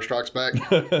basically Empire Strikes Back.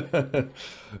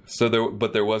 So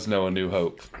there was no A New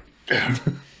Hope.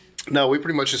 No, we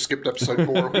pretty much just skipped episode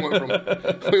 4. We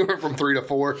went from 3 to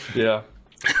 4. Yeah.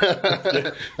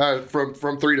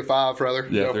 From 3 to 5 rather.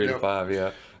 Yeah, 3 to 5.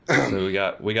 Yeah. So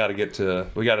we got to get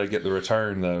the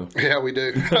return though. Yeah, we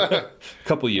do.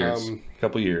 Couple years.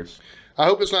 I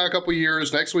hope it's not a couple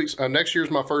years. Next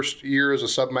year's my first year as a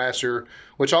submaster,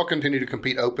 which I'll continue to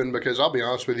compete open because I'll be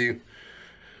honest with you,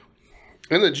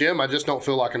 in the gym I just don't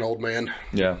feel like an old man.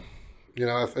 Yeah.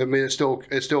 It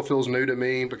still feels new to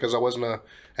me because I wasn't a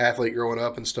athlete growing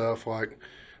up and stuff. Like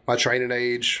my training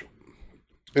age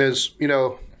is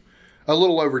a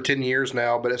little over 10 years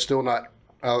now, but it's still not.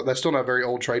 That's still not very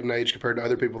old trading age compared to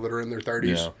other people that are in their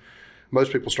 30s. Yeah.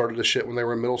 Most people started this shit when they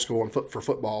were in middle school and for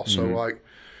football. So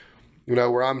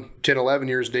where I'm 10, 11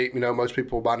 years deep, most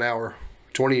people by now are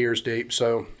 20 years deep.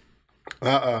 So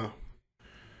I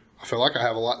feel like I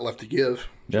have a lot left to give.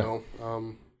 Yeah.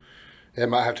 It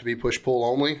might have to be push-pull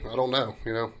only. I don't know,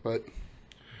 but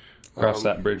cross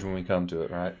that bridge when we come to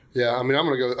it, right? Yeah, I mean, I'm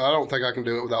going to go. I don't think I can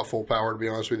do it without full power, to be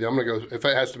honest with you. I'm going to go, if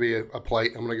it has to be a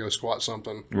plate, I'm going to go squat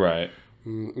something. Right.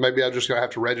 Maybe I'm just going to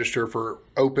have to register for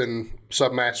open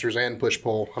submasters and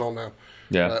push-pull. I don't know.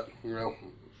 Yeah. But,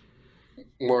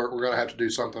 we're going to have to do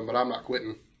something, but I'm not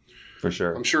quitting. For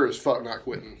sure. I'm sure as fuck not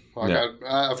quitting.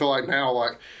 I feel like now,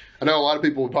 I know a lot of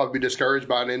people would probably be discouraged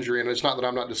by an injury, and it's not that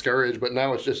I'm not discouraged, but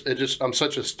now I'm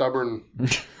such a stubborn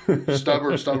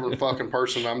fucking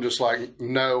person. I'm just like,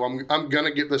 no, I'm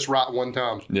gonna get this right one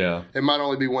time. Yeah. It might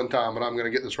only be one time, but I'm gonna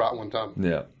get this right one time.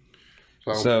 Yeah.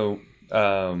 So,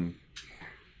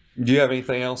 do you have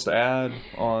anything else to add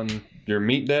on your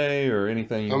meet day or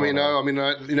anything?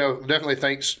 Definitely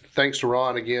thanks to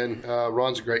Ron again.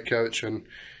 Ron's a great coach, and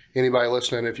anybody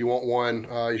listening, if you want one,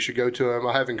 you should go to him.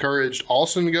 I have encouraged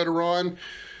Austin to go to Ron,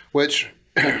 which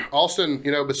Austin,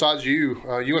 besides you,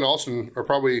 you and Austin are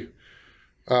probably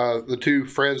the two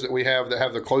friends that we have that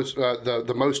have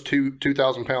the most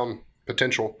 2,000 pound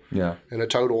potential. Yeah. In a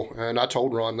total. And I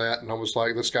told Ron that, and I was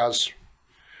like, this guy's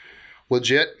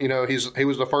legit. He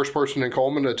was the first person in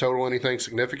Coleman to total anything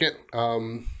significant.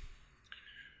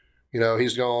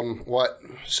 He's gone,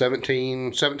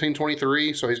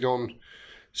 1723, so he's gone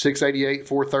 688,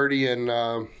 430, and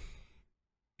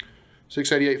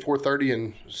 688, 430,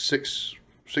 and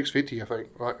 650, I think.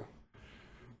 Right.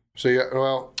 So yeah,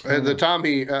 well, at the time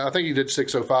I think he did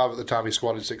 605 at the time he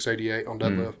squatted 688 on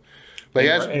deadlift. But he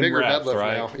has bigger reps, deadlift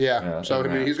right? now. Yeah. So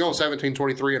he's going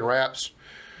 1723 in reps.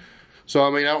 So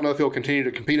I don't know if he'll continue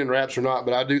to compete in reps or not,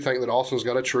 but I do think that Austin's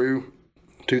got a true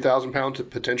 2,000 pound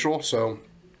potential. So,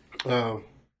 like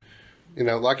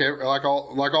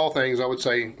all things, I would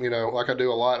say, like I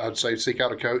do a lot, I'd say seek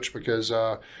out a coach, because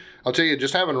I'll tell you,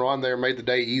 just having Ron there made the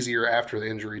day easier after the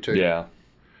injury too. Yeah.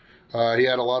 He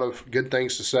had a lot of good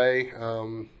things to say.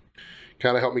 Kind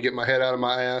of helped me get my head out of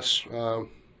my ass.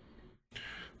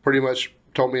 Pretty much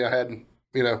told me I had,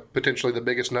 potentially the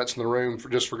biggest nuts in the room for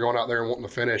going out there and wanting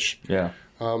to finish. Yeah.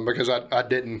 Because I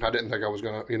didn't think I was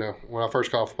gonna, when I first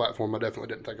got off the platform, I definitely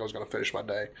didn't think I was gonna finish my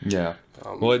day. Yeah.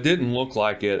 Well, it didn't look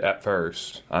like it at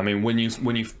first. I mean, when you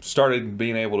started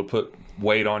being able to put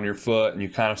weight on your foot and you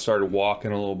kind of started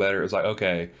walking a little better, it was like,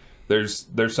 okay, there's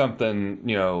something,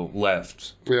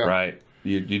 left, right?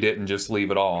 You didn't just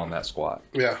leave it all on that squat.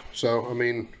 Yeah. So,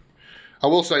 I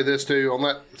will say this too, on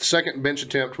that second bench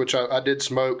attempt, which I did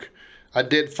smoke, I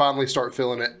did finally start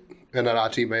feeling it in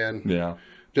that IT band. Yeah.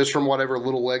 Just from whatever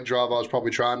little leg drive I was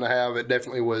probably trying to have, it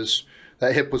definitely was,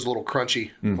 that hip was a little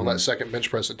crunchy on that second bench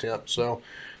press attempt. So,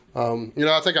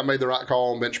 I think I made the right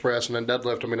call on bench press, and then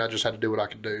deadlift, I just had to do what I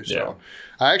could do. So,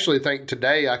 I actually think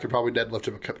today I could probably deadlift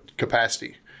to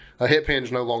capacity. A hip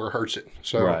hinge no longer hurts it.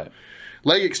 So,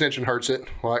 leg extension hurts it.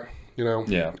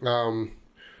 Yeah.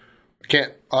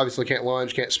 Can't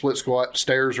lunge, can't split squat.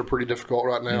 Stairs are pretty difficult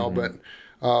right now, but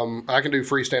I can do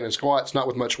freestanding squats, not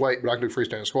with much weight, but I can do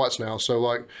freestanding squats now. So,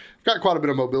 I've got quite a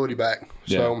bit of mobility back.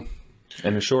 So,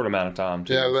 in a short amount of time,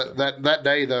 too. Yeah, that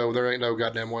day, though, there ain't no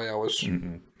goddamn way I was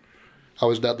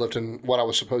deadlifting what I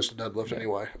was supposed to deadlift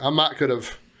anyway. I might could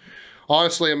have,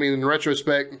 honestly, in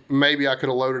retrospect, maybe I could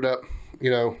have loaded up,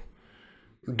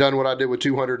 done what I did with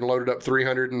 200 and loaded up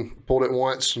 300 and pulled it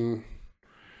once, and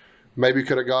maybe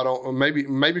could have got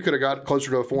closer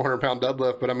to a 400 pound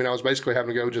deadlift. But I was basically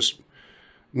having to go just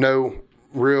no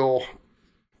real.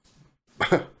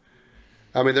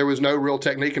 There was no real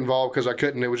technique involved because I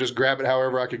couldn't. It was just grab it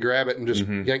however I could grab it and just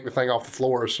yank the thing off the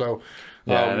floor. So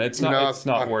and it's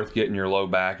not worth getting your low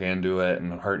back into it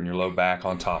and hurting your low back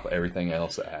on top of everything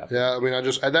else that happened. Yeah,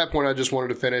 at that point I just wanted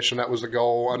to finish, and that was the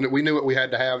goal. We knew what we had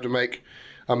to have to make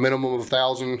a minimum of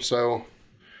 1,000. So,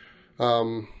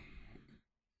 I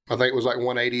think it was like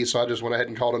 180. So I just went ahead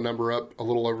and called a number up a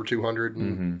little over 200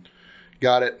 and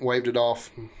got it, waved it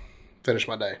off, finished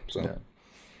my day. So,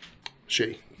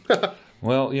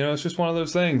 Well, it's just one of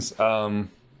those things.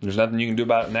 There's nothing you can do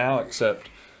about it now except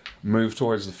move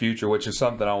towards the future, which is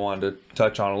something I wanted to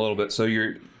touch on a little bit. So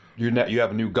you have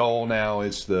a new goal now.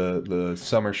 It's the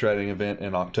summer shredding event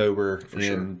in October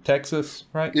in Texas,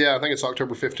 right? Yeah, I think it's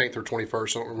October 15th or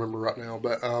 21st. I don't remember right now,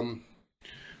 but going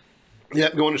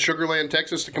to Sugar Land,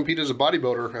 Texas to compete as a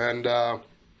bodybuilder, and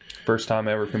first time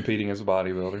ever competing as a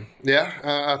bodybuilder. Yeah,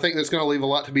 I think that's going to leave a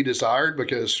lot to be desired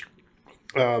because.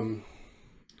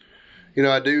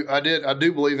 I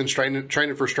do believe in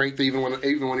training for strength even when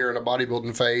you're in a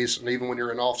bodybuilding phase and even when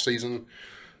you're in off season.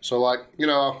 So I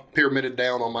pyramided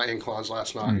down on my inclines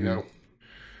last night.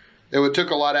 It took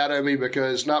a lot out of me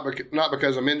because not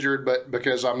because I'm injured, but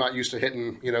because I'm not used to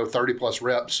hitting 30 plus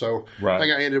reps. So I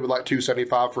think I ended with like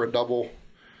 275 for a double.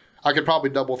 I could probably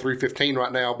double 315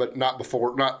 right now, but not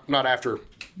after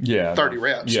 30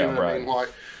 reps. Yeah, right.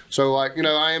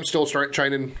 I am still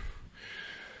training.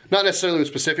 Not necessarily with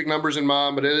specific numbers in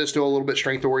mind, but it is still a little bit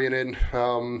strength oriented.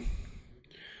 The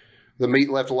meet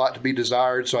left a lot to be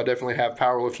desired, so I definitely have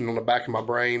powerlifting on the back of my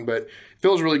brain. But it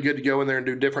feels really good to go in there and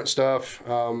do different stuff.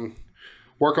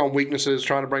 Work on weaknesses,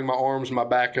 trying to bring my arms and my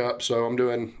back up. So I'm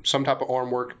doing some type of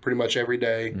arm work pretty much every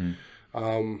day.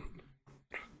 Some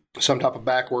type of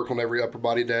back work on every upper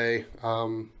body day.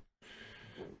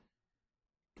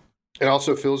 It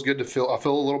also feels good I feel a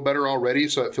little better already,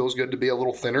 so it feels good to be a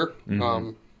little thinner.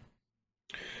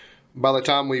 By the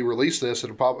time we release this,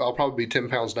 I'll probably be 10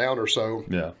 pounds down or so.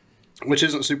 Yeah. Which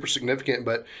isn't super significant,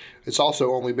 but it's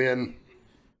also only been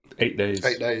 8 days.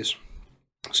 8 days.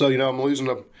 So, I'm losing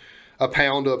a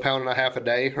pound to a pound and a half a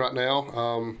day right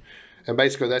now. And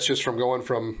basically that's just from going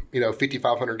from,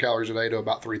 5,500 calories a day to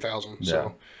about 3,000. Yeah.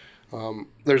 So,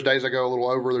 there's days I go a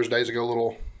little over, there's days I go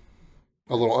a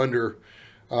little under.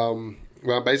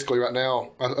 Well, basically right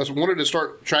now, I wanted to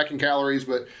start tracking calories,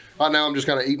 but right now I'm just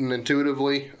kind of eating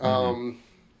intuitively.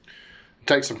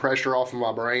 Take some pressure off of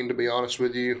my brain, to be honest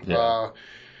with you. Yeah.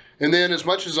 And then as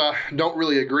much as I don't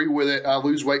really agree with it, I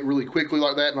lose weight really quickly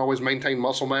like that and always maintain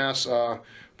muscle mass.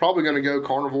 Probably going to go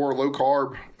carnivore, low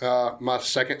carb, my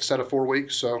second set of 4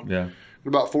 weeks. So Yeah.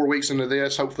 about 4 weeks into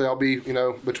this, hopefully I'll be,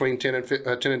 between 10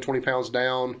 and 20 pounds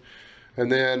down.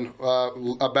 And then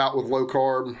about with low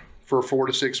carb for 4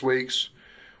 to 6 weeks.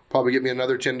 Probably get me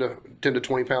another 10 to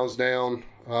 20 pounds down.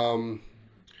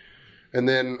 And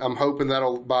then I'm hoping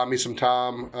that'll buy me some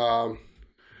time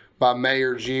by May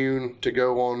or June to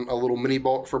go on a little mini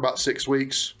bulk for about 6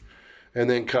 weeks and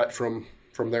then cut from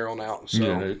there on out. So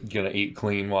You're gonna eat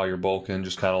clean while you're bulking,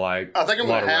 just kind of like I think I'm a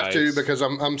lot going to of have to rice. because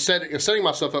I'm setting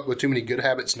myself up with too many good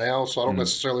habits now, so I don't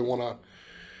necessarily want to.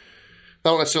 I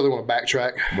don't necessarily want to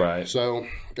backtrack. Right. So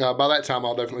by that time,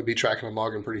 I'll definitely be tracking and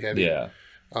logging pretty heavy. Yeah.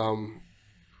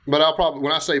 But I'll probably,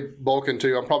 when I say bulking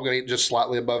too, I'm probably going to eat just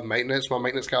slightly above maintenance. My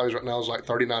maintenance calories right now is like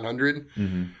 3,900. I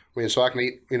mean, so I can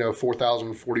eat,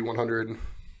 4,000, 4,100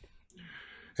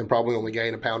 and probably only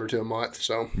gain a pound or two a month.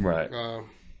 So Right.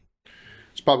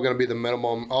 it's probably going to be the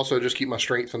minimum. Also, just keep my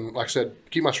strength and, like I said,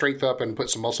 keep my strength up and put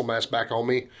some muscle mass back on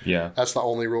me. Yeah. That's the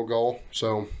only real goal.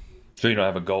 So So you don't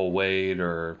have a goal weight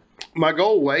or my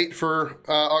goal weight for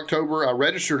October, I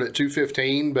registered at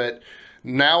 215, but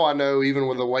now I know, even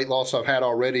with the weight loss I've had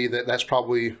already, that that's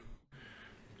probably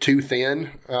too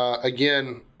thin.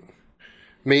 Again,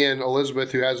 me and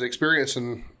Elizabeth, who has experience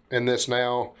in this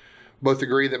now, both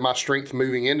agree that my strength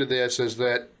moving into this is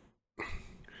that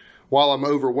while I'm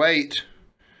overweight,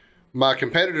 my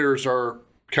competitors are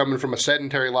coming from a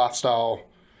sedentary lifestyle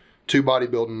to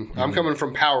bodybuilding. I'm coming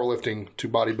from powerlifting to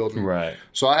bodybuilding. right.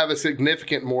 So I have a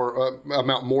significant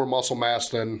amount more muscle mass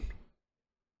than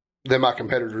my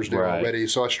competitors do Right. already.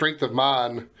 So a strength of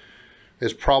mine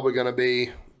is probably going to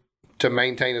be to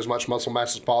maintain as much muscle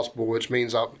mass as possible, which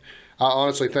means I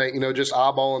honestly think, just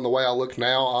eyeballing the way I look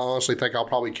now, I honestly think I'll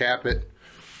probably cap it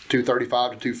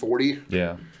 235 to 240.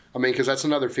 Yeah. I mean, because that's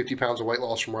another 50 pounds of weight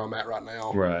loss from where I'm at right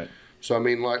now. Right. So, I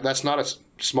mean, like, that's not a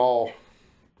small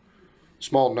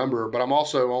number, but I'm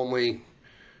also only,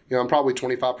 I'm probably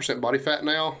 25% body fat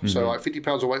now. So, like, 50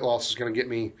 pounds of weight loss is going to get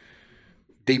me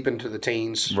deep into the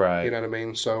teens. Right. You know what I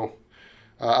mean? So,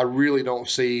 I really don't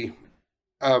see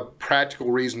a practical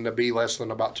reason to be less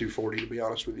than about 240, to be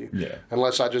honest with you. Yeah.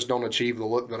 Unless I just don't achieve the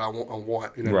look that I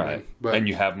want. You know what I Right. mean? But, And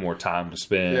you have more time to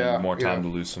spend, Yeah, more time yeah.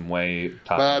 to lose some weight.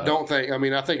 but I don't think,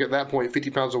 I think at that point,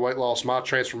 50 pounds of weight loss, my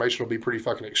transformation will be pretty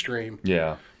fucking extreme.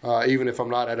 Yeah. Even if I'm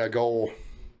not at a goal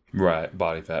Right.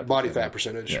 Body fat.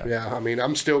 percentage. Yeah. Yeah. I mean, I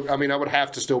would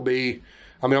have to still be,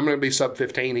 I'm going to be sub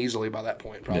 15 easily by that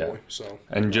point, probably. Yeah. So,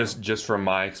 And just from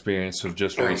my experience of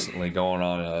just recently going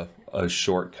on a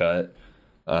shortcut,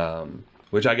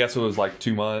 which I guess it was like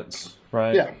 2 months,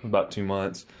 right? Yeah. About 2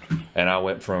 months. And I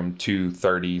went from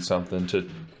 230 something to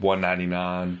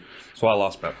 199. So I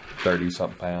lost about 30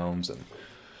 something pounds. And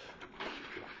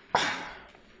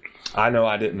I know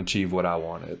I didn't achieve what I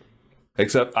wanted.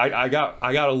 Except I got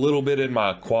a little bit in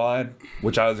my quad,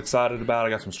 which I was excited about. I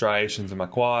got some striations in my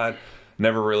quad.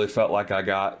 Never really felt like I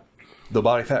got the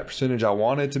body fat percentage I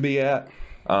wanted to be at.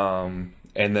 And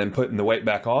then putting the weight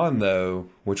back on, though,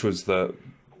 which was the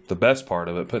best part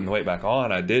of it, putting the weight back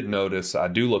on, I did notice I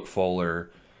do look fuller.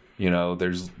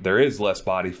 There is less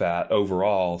body fat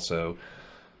overall. So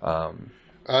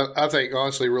I think,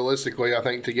 honestly, realistically, I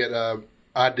think to get a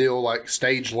ideal, like,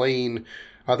 stage lean,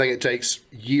 I think it takes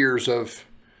years of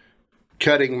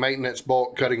cutting maintenance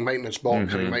bulk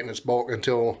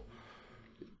until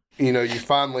you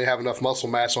finally have enough muscle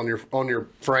mass on your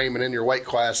frame and in your weight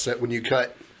class that when you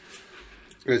cut,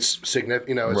 it's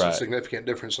significant. It's a Right. significant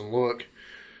difference in look.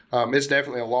 It's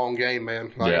definitely a long game,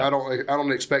 man. Like, Yeah. I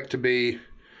don't expect to be.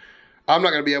 I'm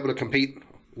not going to be able to compete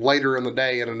later in the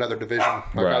day in another division.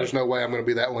 Like, Right. there's no way I'm going to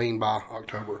be that lean by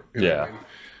October. You know what I mean?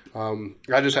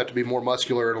 I just have to be more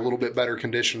muscular and a little bit better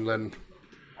conditioned than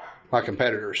my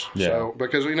competitors. Yeah. So,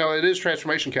 because, it is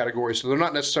transformation category, so they're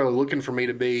not necessarily looking for me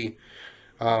to be,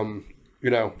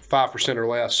 5% or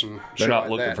less. And they're shit not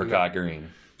like looking that, for Kai Green.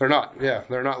 They're not. Yeah,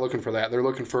 they're not looking for that. They're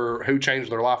looking for who changed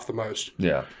their life the most.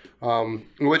 Yeah.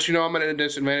 Which, I'm at a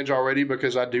disadvantage already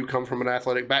because I do come from an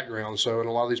athletic background. So, and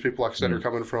a lot of these people, like I said, are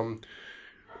coming from,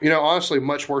 honestly,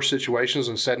 much worse situations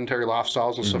and sedentary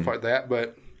lifestyles and stuff like that.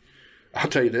 But I'll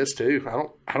tell you this too.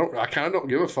 I kind of don't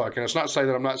give a fuck. And it's not to say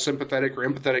that I'm not sympathetic or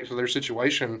empathetic to their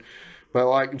situation,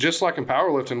 but just like in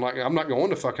powerlifting, I'm not going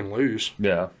to fucking lose.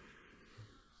 Yeah.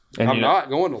 And I'm not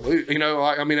going to lose.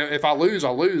 If I lose,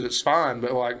 I'll lose. It's fine.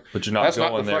 But But you're not that's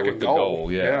going not the there fucking with the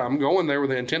goal. Yeah. I'm going there with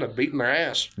the intent of beating their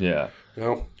ass. Yeah. You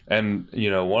know. And,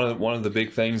 one of the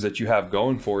big things that you have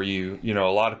going for you, a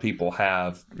lot of people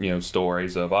have,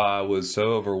 stories of, I was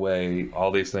so overweight,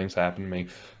 all these things happened to me.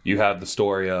 You have the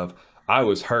story of, I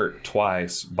was hurt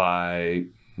twice by,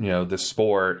 this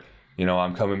sport.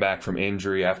 I'm coming back from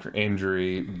injury after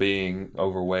injury, being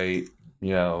overweight,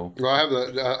 Well,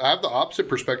 I have the opposite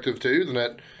perspective too, than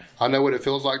that I know what it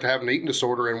feels like to have an eating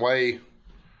disorder and weigh,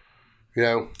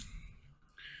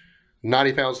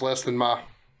 90 pounds less than my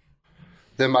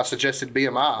suggested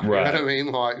BMI. Right. You know what I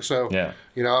mean? Like, so, Yeah.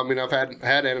 I've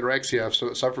had anorexia. I've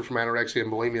suffered from anorexia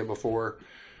and bulimia before.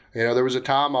 There was a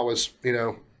time I was,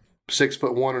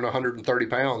 6'1" and 130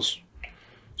 pounds.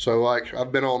 So, like,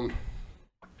 I've been on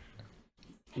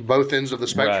both ends of the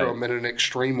spectrum in an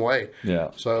extreme way.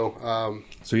 Yeah. So,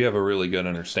 so you have a really good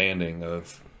understanding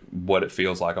of what it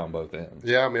feels like on both ends.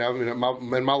 yeah,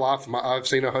 in my life, I've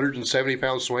seen a 170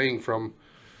 pound swing from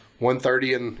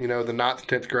 130 in, the 9th,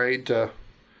 10th grade to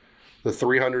the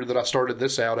 300 that I started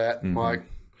this out at. Mm-hmm. Like,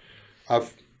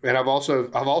 I've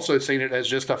also seen it as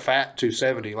just a fat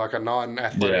 270, like a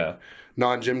non-athletic,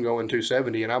 non-gym going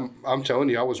 270. And I'm telling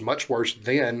you, I was much worse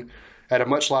then at a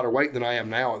much lighter weight than I am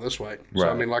now at this weight.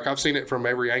 So, Right. I've seen it from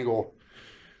every angle.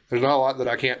 There's not a lot that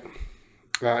I can't,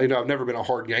 I've never been a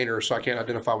hard gainer, so I can't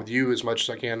identify with you as much as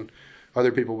I can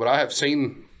other people. But I have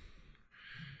seen,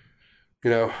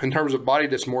 in terms of body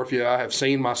dysmorphia, I have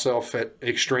seen myself at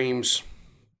extremes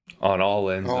On all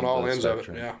ends on all ends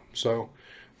spectrum. of it. Yeah. So,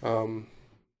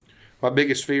 my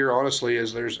biggest fear, honestly,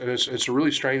 is it's a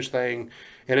really strange thing,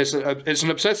 and it's an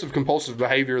obsessive compulsive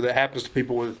behavior that happens to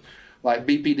people with like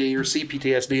BPD or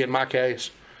CPTSD in my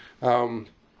case.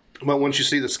 But once you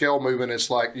see the scale moving,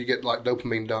 it's like you get like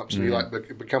dopamine dumps, and you like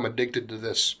become addicted to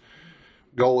this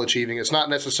goal achieving. It's not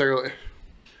necessarily.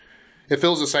 It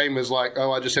feels the same as like,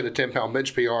 oh, I just hit a 10-pound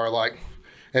bench PR, like,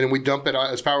 and then we dump it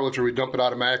as powerlifter. We dump it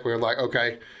automatically. We're like,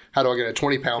 okay, how do I get a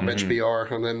 20-pound bench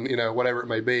PR? And then whatever it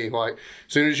may be. Like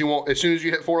as soon as you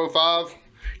hit 405,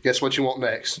 guess what you want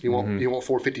next? You want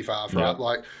 455, right? Yeah.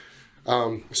 Like,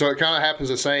 so it kind of happens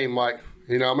the same. Like,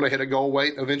 I'm going to hit a goal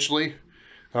weight eventually.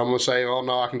 I'm going to say, oh,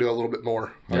 no, I can do a little bit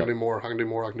more. I can do more. I can do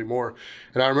more. I can do more.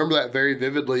 And I remember that very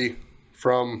vividly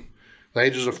from the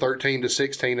ages of 13 to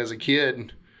 16 as a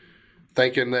kid,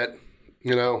 thinking that,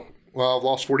 well, I've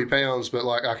lost 40 pounds, but,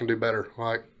 like, I can do better.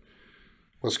 Like,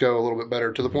 let's go a little bit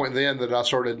better. To the point then that I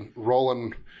started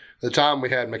rolling. At the time, we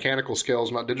had mechanical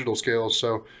scales, not digital scales.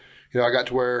 So, I got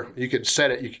to where you could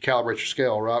set it, you could calibrate your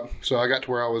scale, right? So I got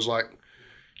to where I was, like,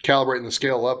 calibrating the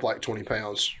scale up like 20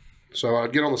 pounds. So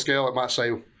I'd get on the scale, it might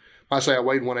say I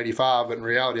weighed 185, but in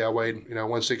reality I weighed,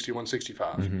 160,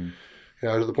 165.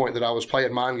 To the point that I was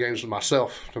playing mind games with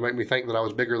myself to make me think that I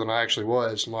was bigger than I actually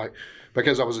was, and like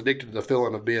because I was addicted to the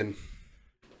feeling of being,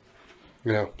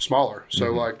 smaller.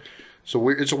 So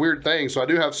it's a weird thing. So I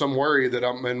do have some worry that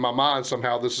I'm in my mind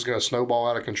somehow this is going to snowball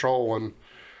out of control and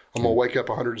I'm going to wake up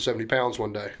 170 pounds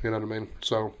one day. You know what I mean?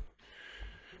 So,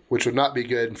 which would not be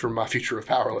good for my future of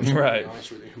powerlifting, Right. to be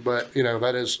honest with you. But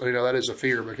that is a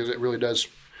fear because it really does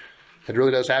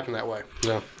happen that way.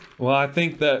 Well, I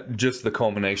think that just the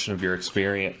culmination of your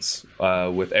experience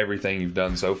with everything you've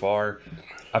done so far,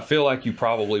 I feel like you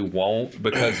probably won't,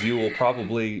 because you will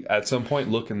probably at some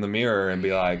point look in the mirror and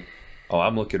be like, oh,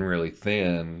 I'm looking really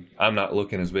thin. I'm not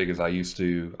looking as big as I used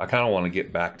to. I kind of want to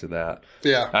get back to that.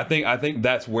 Yeah. I think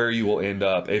that's where you will end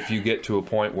up if you get to a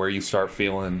point where you start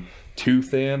feeling too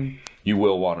thin. You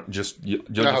will want to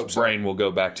your brain will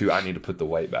go back to, I need to put the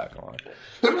weight back on,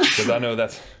 because I know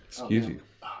that's excuse you.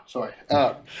 Sorry.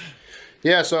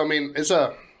 Yeah. So I mean, it's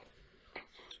a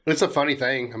funny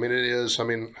thing. I mean, it is. I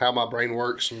mean, how my brain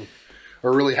works,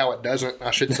 or really how it doesn't.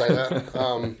 I should say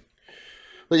that.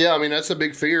 But yeah, I mean, that's a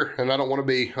big fear, and I don't want to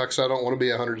be, like I said, I don't want to be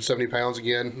 170 pounds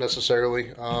again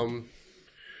necessarily. But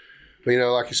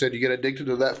like you said, you get addicted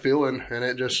to that feeling, and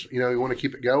it just, you want to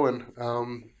keep it going.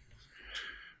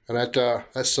 And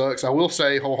that sucks. I will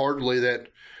say wholeheartedly that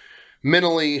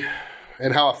mentally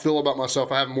and how I feel about myself,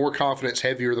 I have more confidence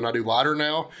heavier than I do lighter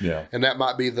now. Yeah. And that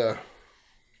might be the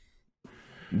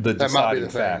deciding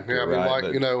thing. factor. Yeah, I mean, right?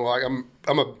 like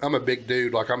I'm a big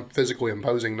dude. Like I'm physically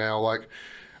imposing now. Like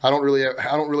I don't really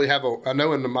have I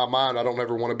know in my mind I don't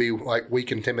ever want to be like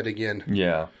weak and timid again.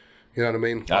 Yeah. You know what I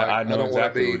mean? Like, I know don't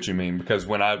exactly what you mean, because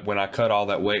when I cut all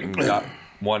that weight and got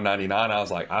 199, I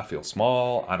was like, I feel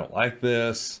small. I don't like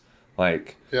this.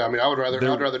 Like, yeah, I mean, I'd rather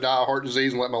die of heart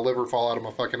disease and let my liver fall out of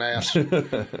my fucking ass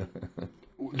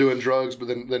doing drugs, but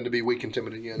than to be weak and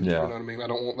timid again. Yeah. You know what I mean? I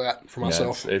don't want that for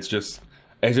myself. It's just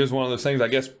one of those things. I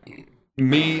guess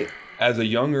me as a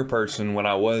younger person, when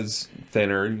I was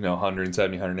thinner,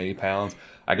 170, 180 pounds,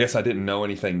 I guess I didn't know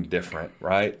anything different,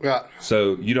 right? Yeah.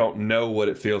 So you don't know what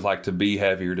it feels like to be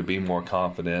heavier, to be more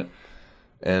confident.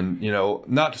 And,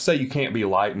 not to say you can't be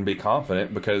light and be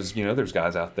confident, because, there's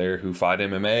guys out there who fight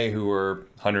MMA who are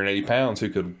 180 pounds who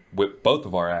could whip both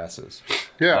of our asses.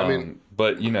 Yeah,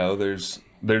 But,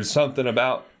 there's something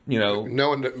about,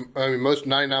 knowing that, most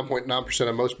 99.9%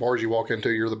 of most bars you walk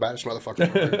into, you're the baddest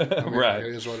motherfucker. Right.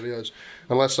 It is what it is.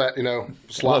 Unless that,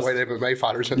 lightweight MMA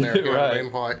fighters in there. You know right. what I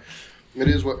mean? Like, it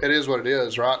is what it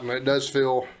is, right? And it does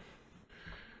feel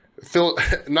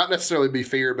not necessarily be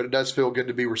feared, but it does feel good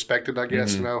to be respected, I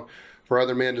guess, for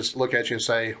other men to look at you and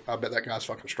say, I bet that guy's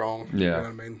fucking strong. Yeah. You know what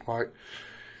I mean? Like,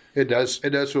 it does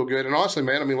feel good. And honestly,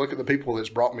 man, look at the people that's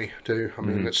brought me to.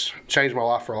 It's changed my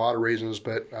life for a lot of reasons,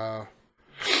 but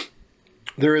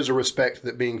there is a respect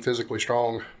that being physically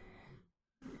strong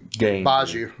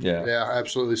buys you. Yeah. Yeah,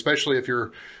 absolutely. Especially if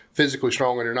you're physically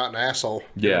strong and you're not an asshole.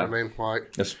 You know what I mean?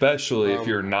 Like, especially if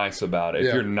you're nice about it. If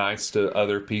yeah. you're nice to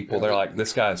other people, they're like,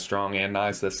 this guy's strong and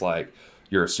nice. That's like,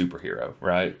 you're a superhero,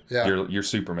 right? Yeah. You're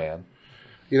Superman.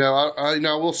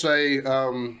 I will say,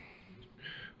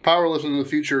 powerlifting in the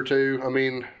future too.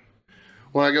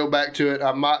 When I go back to it,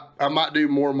 I might do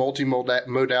more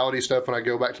multi-modality stuff when I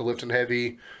go back to lifting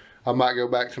heavy. I might go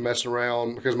back to messing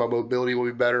around because my mobility will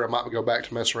be better. I might go back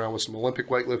to messing around with some Olympic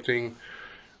weightlifting.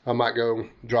 I might go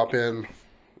drop in,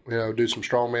 do some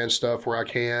strongman stuff where I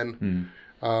can.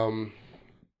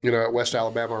 At West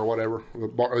Alabama or whatever.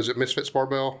 Is it Misfits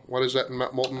Barbell? What is that in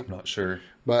Mount Moulton? I'm not sure.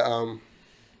 But,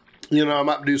 I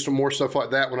might do some more stuff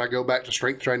like that when I go back to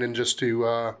strength training just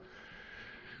to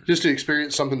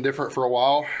experience something different for a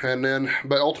while. And then,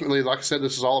 but ultimately, like I said,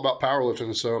 this is all about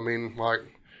powerlifting. So,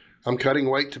 I'm cutting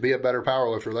weight to be a better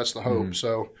powerlifter. That's the hope.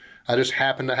 So I just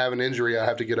happen to have an injury I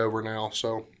have to get over now.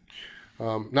 So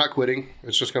not quitting.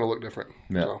 It's just going to look different.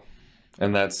 Yeah. So.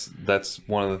 And that's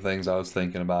one of the things I was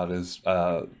thinking about is,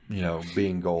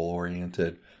 being goal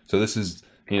oriented. So this is,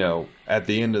 at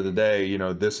the end of the day,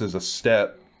 this is a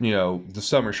step, the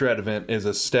Summer Shred event is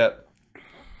a step.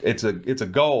 It's a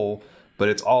goal, but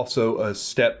it's also a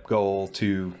step goal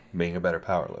to being a better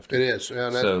powerlifter. It is.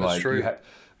 Yeah, that's true.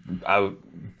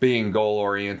 Being goal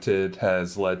oriented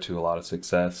has led to a lot of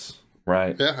success,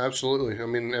 right? Yeah, absolutely.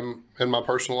 In my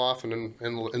personal life and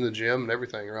in the gym and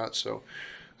everything, right? So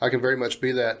I can very much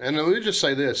be that. And let me just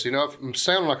say this, I'm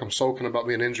sounding like I'm sulking about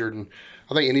being injured, and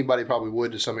I think anybody probably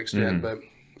would to some extent, but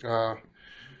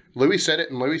Louis said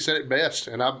it, and Louis said it best,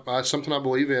 and I something I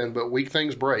believe in, but weak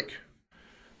things break.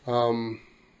 I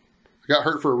got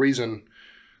hurt for a reason.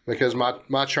 Because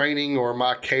my training or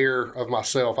my care of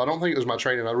myself, I don't think it was my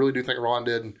training. I really do think Ron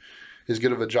did as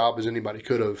good of a job as anybody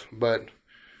could have. But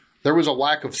there was a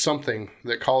lack of something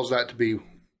that caused that to be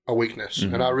a weakness.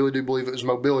 And I really do believe it was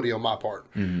mobility on my part.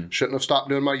 Shouldn't have stopped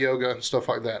doing my yoga and stuff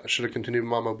like that. I should have continued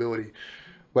my mobility.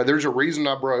 But there's a reason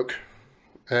I broke.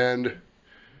 And,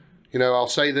 I'll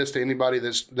say this to anybody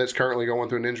that's currently going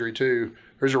through an injury too.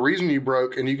 There's a reason you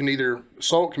broke, and you can either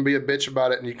sulk and be a bitch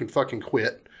about it and you can fucking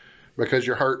quit because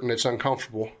you're hurt and it's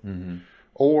uncomfortable.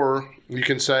 Or you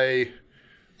can say,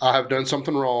 I have done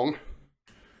something wrong.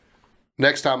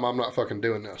 Next time I'm not fucking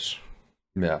doing this.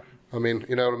 Yeah. You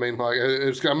know what I mean? Like,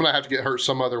 I'm going to have to get hurt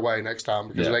some other way next time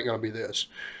because it ain't going to be this.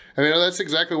 That's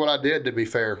exactly what I did, to be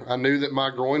fair. I knew that my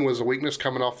groin was a weakness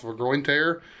coming off of a groin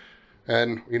tear.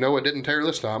 And, it didn't tear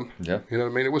this time. Yeah. You know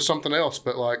what I mean? It was something else.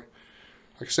 But like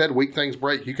I said, weak things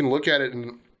break. You can look at it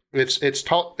and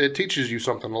it teaches you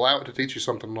something. Allow it to teach you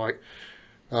something. Like,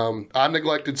 I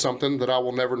neglected something that I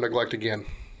will never neglect again.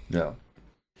 Yeah.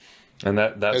 And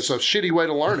that's it's a shitty way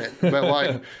to learn it.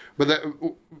 But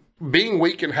being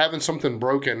weak and having something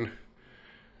broken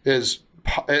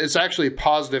it's actually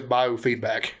positive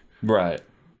biofeedback. Right.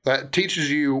 That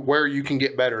teaches you where you can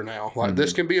get better now. Like,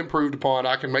 this can be improved upon.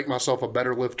 I can make myself a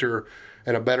better lifter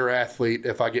and a better athlete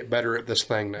if I get better at this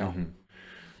thing now.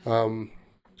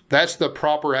 That's the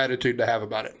proper attitude to have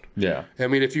about it. Yeah.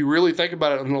 If you really think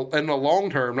about it in the long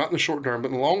term, not in the short term, but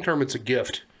in the long term, it's a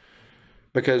gift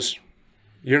because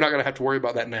you're not going to have to worry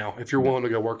about that now if you're willing to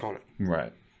go work on it.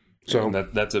 Right. So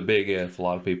that's a big if. A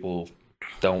lot of people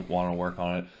don't want to work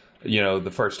on it.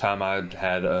 The first time I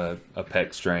had a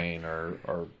pec strain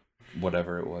or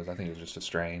whatever it was, I think it was just a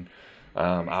strain.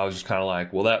 I was just kind of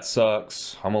like, well, that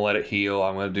sucks. I'm going to let it heal.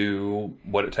 I'm going to do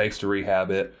what it takes to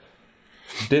rehab it.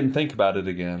 Didn't think about it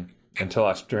again until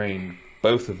I strained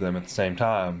both of them at the same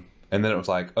time. And then it was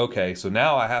like, okay, so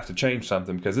now I have to change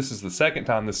something because this is the second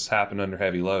time this has happened under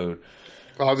heavy load.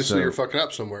 Obviously, So- you're fucking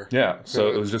up somewhere. Yeah, so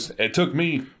it was just, it took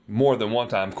me more than one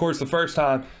time. Of course, the first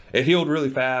time it healed really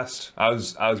fast. I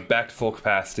was back to full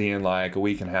capacity in like a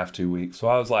week and a half, 2 weeks. So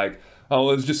I was like, oh,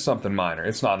 it was just something minor.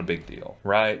 It's not a big deal,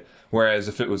 right? Whereas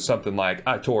if it was something like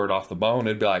I tore it off the bone,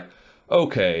 it'd be like,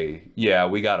 okay, yeah,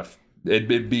 we got to,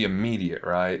 it'd be immediate,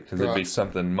 right? Because it'd be Right.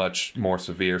 something much more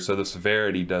severe. So the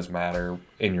severity does matter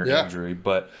in your Yeah. injury.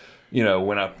 But, you know,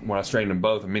 when I straightened them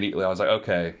both immediately, I was like,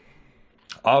 okay,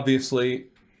 obviously,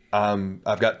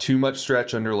 I've got too much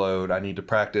stretch under load. I need to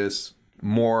practice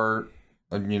more,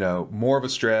 more of a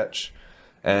stretch.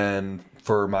 And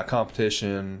for my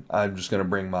competition, I'm just going to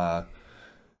bring my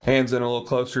hands in a little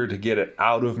closer to get it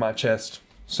out of my chest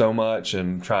so much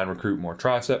and try and recruit more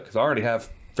tricep because I already have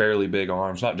fairly big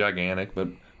arms, not gigantic, but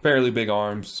fairly big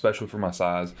arms, especially for my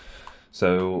size.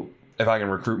 So if I can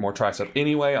recruit more tricep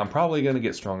anyway, I'm probably going to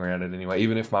get stronger at it anyway,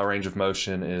 even if my range of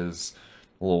motion is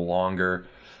a little longer.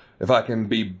 If I can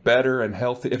be better and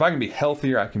healthy, if I can be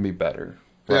healthier, I can be better.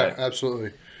 Right? Yeah,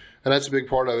 absolutely. And that's a big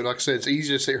part of it. Like I said, it's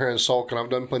easy to sit here and sulk, and I've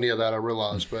done plenty of that, I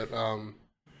realize. But I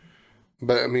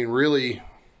mean, really,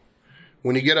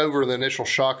 when you get over the initial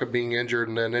shock of being injured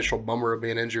and the initial bummer of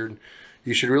being injured,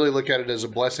 you should really look at it as a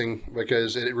blessing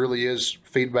because it really is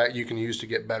feedback you can use to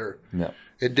get better. Yeah.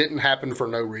 It didn't happen for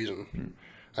no reason.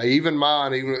 Even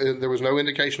there was no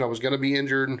indication I was going to be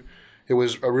injured. It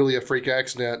was really a freak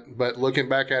accident. But looking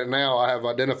back at it now, I have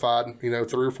identified, 3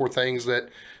 or 4 things that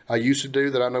I used to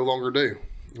do that I no longer do.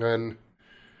 And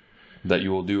That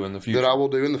you will do in the future. that I will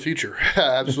do in the future.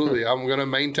 Absolutely. I'm going to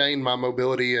maintain my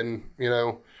mobility and,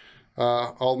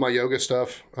 all my yoga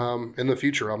stuff in the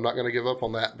future. I'm not going to give up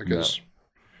on that because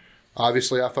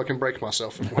obviously I fucking break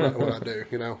myself when I do,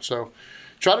 So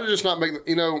try to just not make,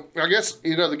 I guess,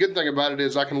 the good thing about it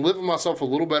is I can live with myself a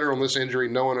little better on this injury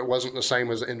knowing it wasn't the same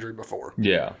as the injury before.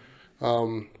 Yeah.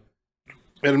 And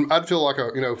I'd feel like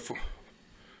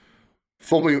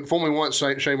fool me once,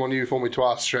 shame on you. Fool me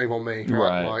twice, shame on me.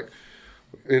 Right. Like,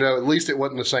 at least it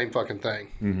wasn't the same fucking thing.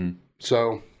 Mm-hmm.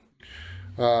 So,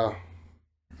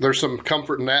 there's some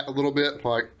comfort in that a little bit.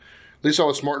 Like, at least I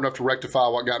was smart enough to rectify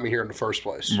what got me here in the first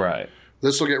place. Right.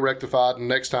 This will get rectified, and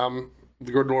next time,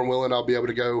 the good Lord willing, I'll be able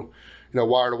to go,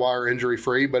 wire to wire, injury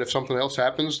free. But if something else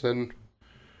happens, then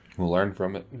We'll learn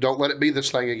from it. don't let it be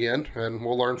this thing again, and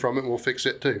we'll learn from it and we'll fix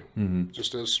it too. Mm-hmm.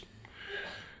 Just as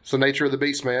it's the nature of the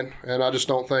beast, man. And I just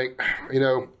don't think,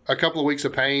 a couple of weeks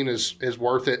of pain is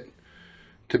worth it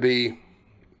to be,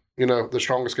 the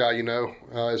strongest guy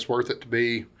it's worth it to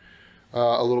be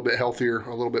a little bit healthier,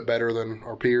 a little bit better than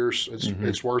our peers.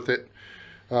 It's worth it.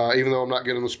 Even though I'm not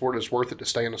good in the sport, it's worth it to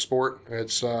stay in the sport.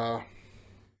 It's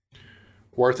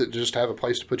worth it to just have a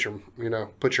place to put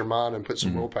your mind and put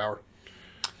some willpower.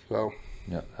 So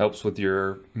Yeah. Helps with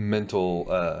your mental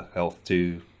health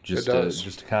too. It does.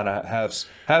 Just to kind of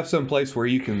have some place where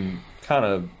you can kind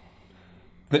of,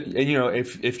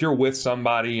 if you're with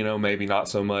somebody, maybe not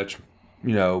so much,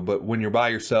 but when you're by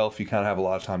yourself, you kind of have a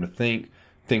lot of time to think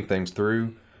things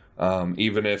through.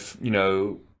 Even if,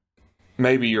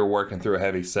 maybe you're working through a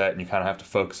heavy set and you kind of have to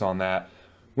focus on that.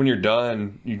 When you're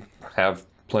done, you have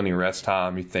plenty of rest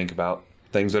time. You think about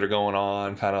things that are going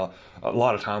on. Kind of a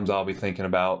lot of times I'll be thinking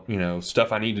about,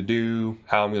 stuff I need to do,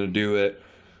 how I'm going to do it,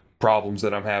 problems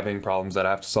that I'm having, problems that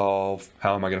I have to solve,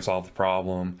 how am I going to solve the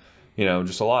problem?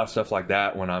 Just a lot of stuff like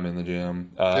that when I'm in the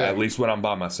gym. At least when I'm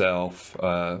by myself.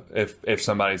 If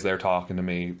somebody's there talking to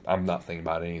me, I'm not thinking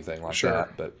about anything like Sure.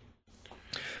 that.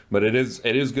 But it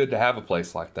is good to have a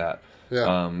place like that.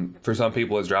 Yeah. For some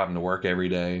people, it's driving to work every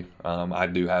day. I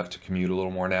do have to commute a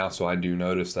little more now, so I do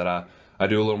notice that I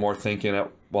do a little more thinking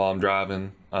while I'm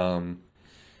driving.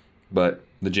 But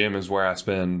the gym is where I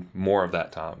spend more of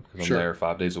that time because I'm Sure. there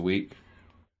 5 days a week,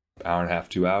 hour and a half,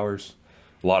 2 hours.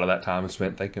 A lot of that time is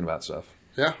spent thinking about stuff.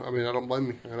 Yeah, I mean, I don't blame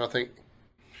you. And I think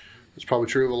it's probably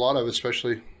true of a lot of it,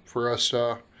 especially for us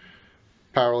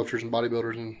powerlifters and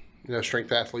bodybuilders and,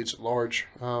 strength athletes at large.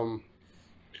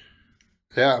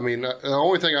 Yeah, I mean, the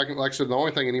only thing like I said, the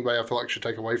only thing anybody I feel like should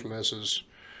take away from this is,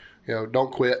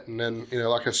 don't quit. And then,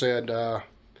 like I said,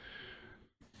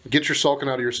 get your sulking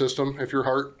out of your system if you're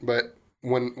hurt. But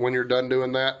when you're done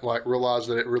doing that, like realize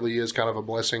that it really is kind of a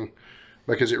blessing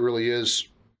because it really is.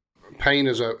 Pain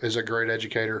is a great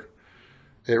educator.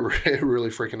 It really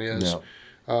freaking is. Yeah.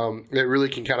 It really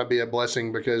can kind of be a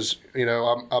blessing because,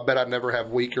 I bet I'd never have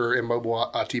weak or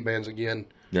immobile IT bands again.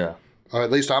 Yeah. At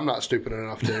least I'm not stupid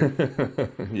enough to.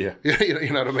 Yeah.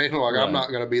 You know what I mean? Like, Right. I'm not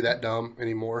going to be that dumb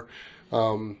anymore.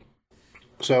 So,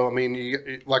 I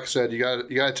mean, like I said, you got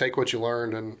to take what you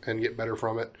learned and get better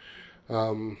from it.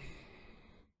 I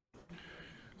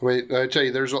mean, I tell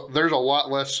you, there's a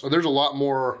lot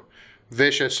more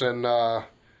vicious and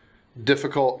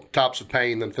difficult types of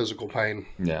pain than physical pain.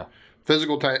 Yeah.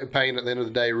 Physical pain at the end of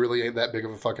the day really ain't that big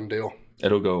of a fucking deal.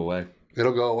 It'll go away.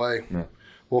 It'll go away. Yeah.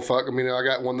 Well, fuck. I mean, I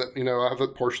got one that I have a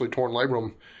partially torn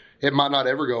labrum. It might not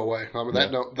ever go away. I mean,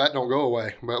 that don't go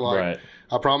away. But like,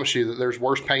 I promise you that there's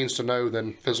worse pains to know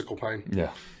than physical pain.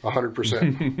 Yeah.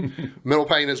 100%. Mental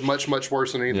pain is much, much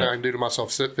worse than anything I can do to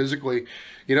myself physically.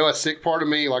 A sick part of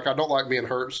me, like, I don't like being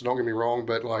hurt, so don't get me wrong,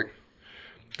 but like,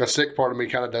 a sick part of me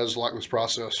kind of does like this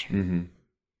process. Mm-hmm.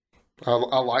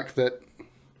 I like that.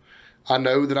 I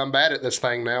know that I'm bad at this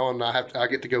thing now, and I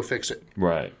get to go fix it.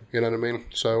 Right. You know what I mean?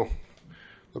 So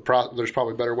there's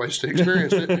probably better ways to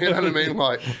experience it. You know what I mean?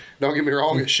 Like, don't get me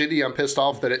wrong, it's shitty. I'm pissed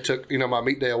off that it took my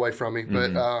meat day away from me.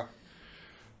 But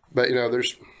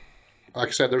there's, like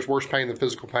I said, there's worse pain than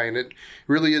physical pain. It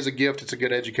really is a gift. It's a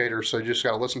good educator. So you just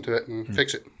got to listen to it and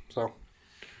fix it. So.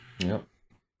 Yep.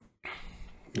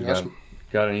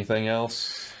 Got anything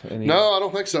else? No, I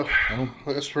don't think so.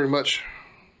 That's pretty much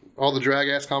all the drag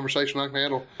ass conversation I can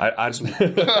handle.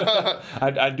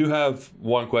 I do have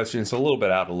one question. It's a little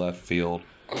bit out of left field,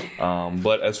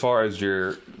 but as far as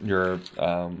your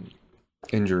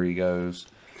injury goes,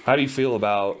 how do you feel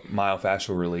about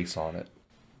myofascial release on it?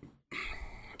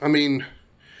 I mean,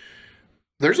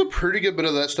 there's a pretty good bit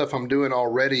of that stuff I'm doing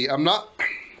already. I'm not.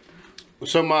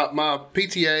 So my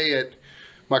PTA at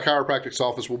my chiropractic's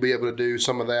office will be able to do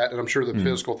some of that, and I'm sure the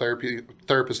physical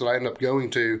therapist that I end up going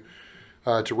to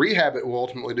rehab it will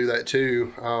ultimately do that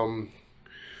too.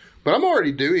 But I'm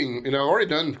already doing, I've already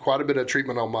done quite a bit of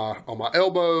treatment on my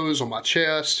elbows, on my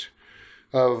chest,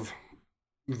 of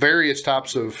various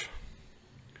types of,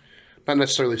 not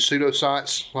necessarily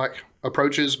pseudoscience like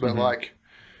approaches, but like,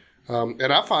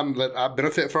 and I find that I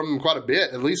benefit from them quite a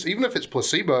bit. At least, even if it's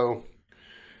placebo,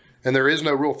 and there is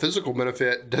no real physical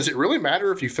benefit, does it really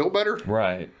matter if you feel better?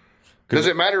 Right. Does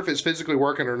it matter if it's physically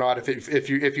working or not? If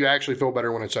you actually feel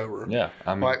better when it's over? Yeah,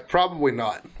 I mean, like, probably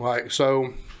not. Like,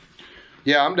 so,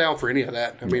 yeah, I'm down for any of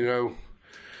that. I mean,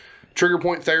 trigger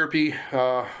point therapy,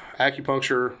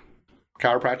 acupuncture,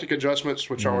 chiropractic adjustments,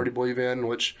 which I already believe in.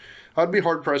 Which I'd be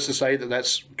hard pressed to say that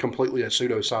that's completely a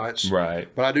pseudoscience. Right.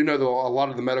 But I do know that a lot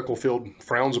of the medical field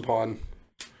frowns upon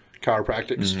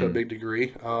chiropractics to a big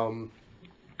degree.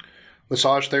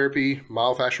 Massage therapy,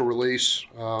 myofascial release.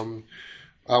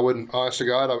 I wouldn't, honest to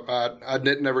God, I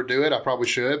didn't ever do it. I probably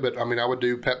should, but I mean, I would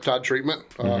do peptide treatment.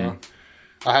 I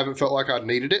haven't felt like I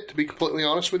needed it, to be completely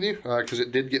honest with you, because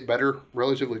it did get better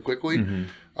relatively quickly.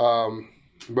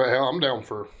 But hell, I'm down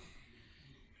for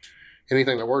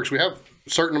anything that works. We have a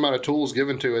certain amount of tools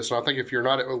given to us, and I think if you're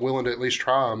not willing to at least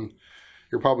try them,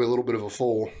 you're probably a little bit of a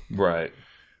fool. Right.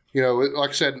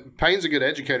 Like I said, pain's a good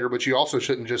educator, but you also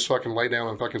shouldn't just fucking lay down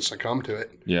and fucking succumb to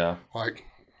it. Yeah. Like,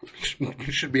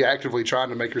 you should be actively trying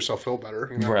to make yourself feel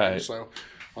better. Right. So,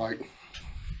 like,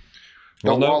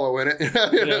 don't wallow in it.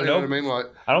 you know what I mean? Like,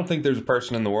 I don't think there's a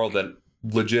person in the world that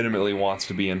legitimately wants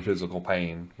to be in physical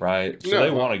pain, right? So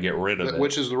they want to get rid of it.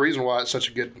 Which is the reason why it's such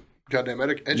a good goddamn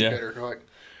educator. Yeah. Like,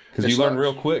 because you learn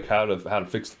real quick how to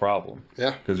fix the problem.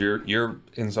 Yeah. Because you're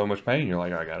in so much pain, you're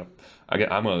like,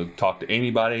 I'm gonna talk to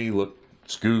anybody,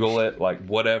 Google it, like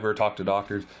whatever, talk to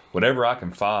doctors, whatever I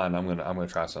can find. I'm gonna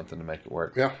try something to make it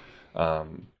work. Yeah.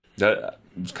 That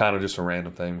was kind of just a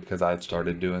random thing because I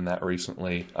started doing that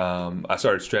recently. I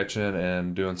started stretching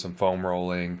and doing some foam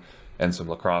rolling and some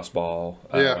lacrosse ball.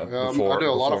 I've done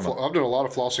a lot of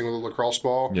flossing with a lacrosse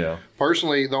ball. Yeah.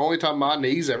 Personally, the only time my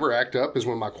knees ever act up is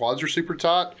when my quads are super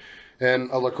tight, and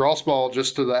a lacrosse ball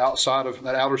just to the outside of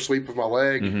that outer sweep of my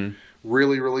leg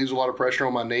really relieves a lot of pressure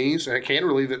on my knees, and it can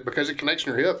relieve it because it connects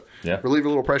in your hip. Yeah. Relieve a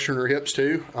little pressure in your hips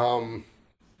too. So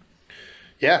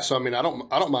I mean, I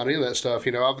don't mind any of that stuff.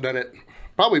 I've done it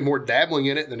probably more dabbling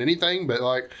in it than anything, but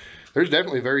like, there's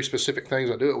definitely very specific things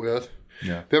I do it with.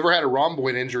 Yeah. If you ever had a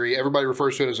rhomboid injury, everybody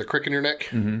refers to it as a crick in your neck.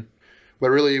 But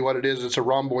really what it is, it's a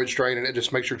rhomboid strain, and it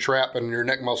just makes your trap and your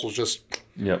neck muscles just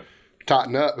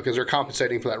tighten up because they're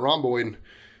compensating for that rhomboid.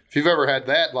 If you've ever had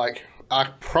that, like, I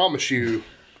promise you,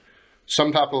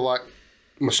 some type of like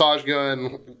massage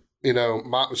gun,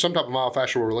 some type of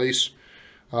myofascial release,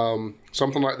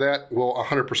 something like that will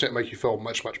 100% make you feel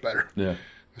much, much better. Yeah.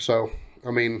 So,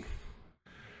 I mean,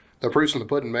 the proof's in the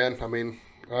pudding, man. I mean,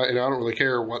 I don't really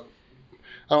care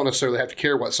I don't necessarily have to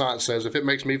care what science says. If it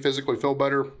makes me physically feel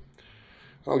better, I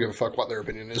don't give a fuck what their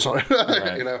opinion is on it.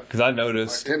 Right. Because I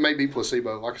noticed it may be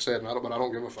placebo, like I said, but I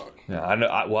don't give a fuck. Yeah, I know.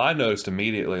 I noticed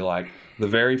immediately, like the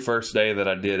very first day that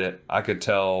I did it, I could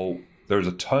tell there was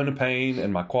a ton of pain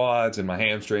in my quads and my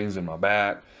hamstrings and my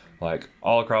back, like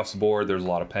all across the board. There's a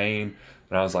lot of pain,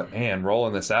 and I was like, man,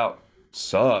 rolling this out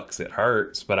sucks. It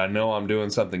hurts, but I know I'm doing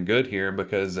something good here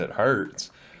because it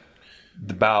hurts.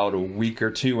 About a week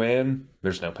or two in,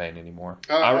 there's no pain anymore.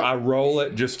 I roll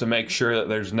it just to make sure that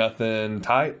there's nothing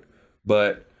tight,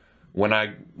 but when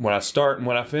I start and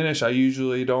when I finish, I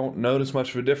usually don't notice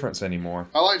much of a difference anymore.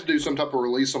 I like to do some type of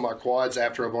release on my quads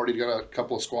after I've already got a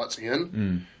couple of squat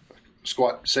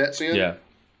sets in. Yeah.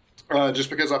 Just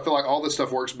because I feel like all this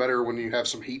stuff works better when you have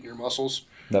some heat in your muscles.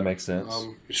 That makes sense.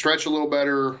 You stretch a little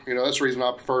better. That's the reason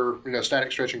I prefer,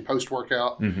 static stretching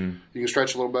post-workout. Mm-hmm. You can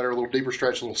stretch a little better, a little deeper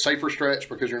stretch, a little safer stretch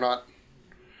because you're not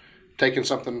taking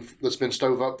something that's been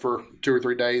stove up for 2 or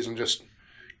 3 days and just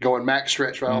going max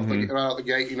stretch right out the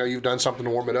gate. You've done something to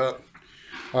warm it up.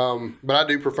 But I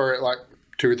do prefer it like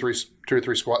two or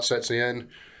three squat sets in.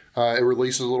 It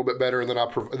releases a little bit better, and then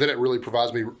then it really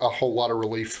provides me a whole lot of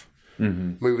relief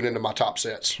moving into my top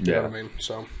sets. You know what I mean?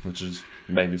 So, which is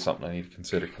maybe something I need to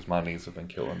consider because my knees have been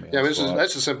killing me. Yeah,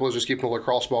 that's as simple as just keeping a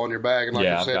lacrosse ball in your bag, and like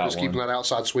I said, just keeping that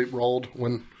outside sweep rolled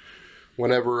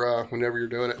whenever you're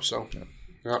doing it. So,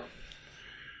 yeah.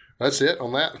 That's it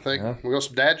on that. I think we got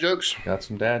some dad jokes. Got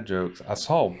some dad jokes. I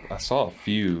saw a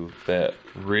few that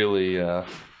really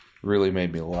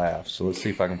made me laugh. So let's see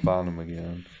if I can find them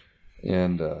again.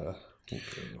 And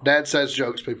Dad says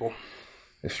jokes, people.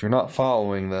 If you're not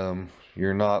following them,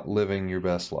 you're not living your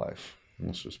best life.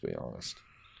 Let's just be honest.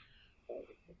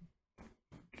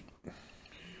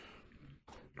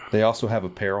 They also have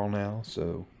apparel now,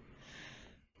 so.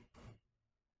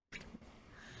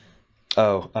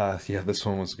 This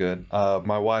one was good.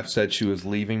 My wife said she was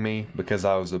leaving me because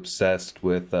I was obsessed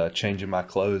with changing my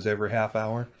clothes every half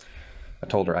hour. I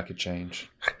told her I could change.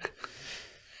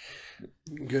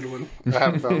 Good one. I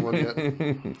haven't found one yet.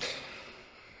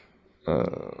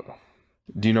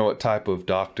 Do you know what type of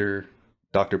doctor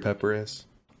Dr. Pepper is?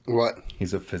 What?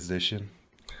 He's a physician.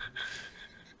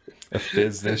 A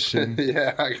physician.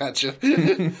 Yeah, I got you.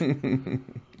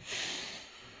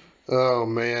 Oh,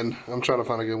 man. I'm trying to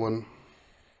find a good one.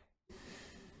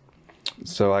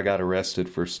 So I got arrested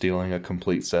for stealing a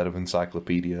complete set of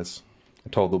encyclopedias. I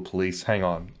told the police, hang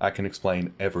on, I can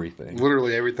explain everything.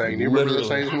 Literally everything. Do you remember those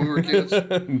things when we were kids?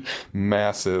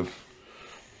 Massive.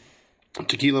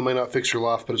 Tequila may not fix your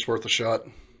life, but it's worth a shot.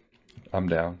 I'm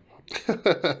down.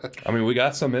 I mean, we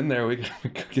got some in there. We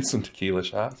could get some tequila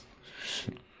shots.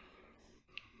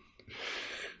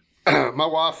 My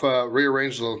wife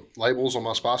rearranged the labels on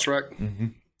my spice rack. Mm-hmm.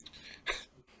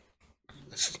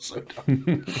 This is so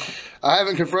dumb. I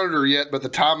haven't confronted her yet, but the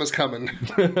time is coming.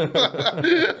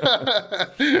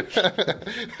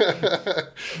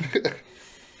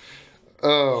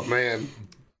 Oh, man.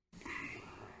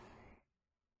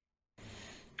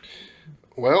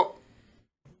 Well.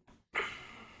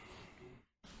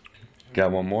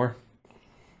 Got one more?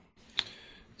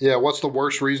 Yeah, what's the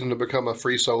worst reason to become a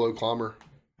free solo climber?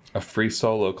 A free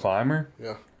solo climber?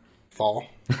 Yeah. Fall.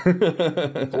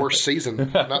 Worst season,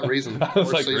 not reason. I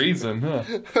was like, season.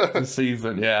 Reason, huh?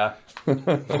 Season, yeah.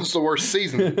 What's the worst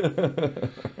season?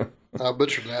 I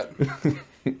butchered that.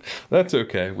 That's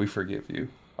okay. We forgive you.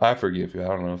 I forgive you. I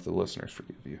don't know if the listeners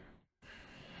forgive you.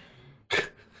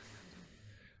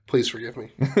 Please forgive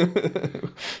me.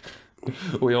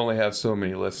 We only have so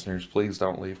many listeners. Please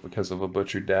don't leave because of a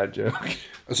butchered dad joke.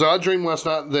 So I dreamed last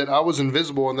night that I was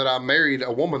invisible and that I married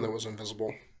a woman that was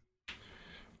invisible.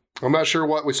 I'm not sure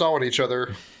what we saw in each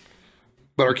other,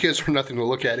 but our kids were nothing to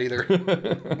look at either. That's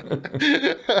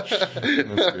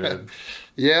good.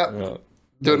 Yeah.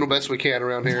 Doing the best we can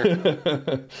around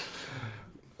here.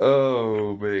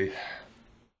 Oh, baby.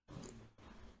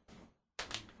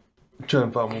 Trying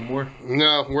to find one more.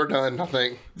 No, we're done, I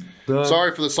think. Done.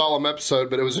 Sorry for the solemn episode,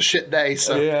 but it was a shit day,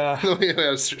 so yeah. we had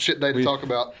a shit day to talk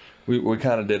about. We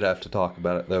kind of did have to talk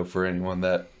about it, though, for anyone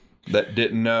that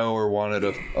didn't know or wanted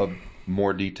a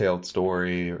more detailed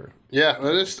story. Or yeah,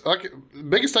 the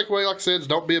biggest takeaway, like I said, is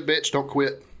don't be a bitch, don't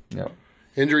quit. Yeah.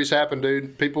 Injuries happen,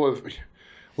 dude. People have...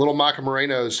 Little Micah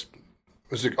Moreno is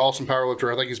an awesome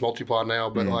powerlifter. I think he's multiplied now,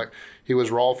 but he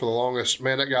was raw for the longest.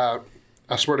 Man, that guy,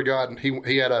 I swear to God,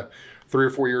 he had a 3 or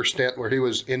 4 year stint where he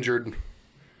was injured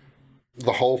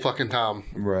the whole fucking time.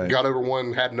 Right. Got over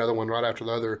one, had another one right after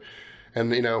the other. And,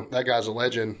 that guy's a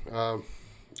legend.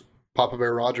 Papa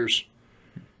Bear Rogers,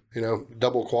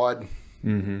 double quad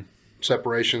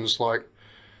separations, like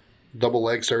double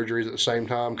leg surgeries at the same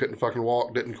time, couldn't fucking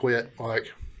walk, didn't quit.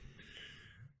 Like,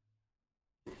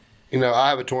 I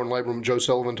have a torn labrum. Joe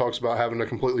Sullivan talks about having a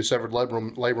completely severed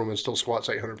labrum and still squats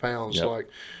 800 pounds. Yep. Like,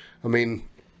 I mean,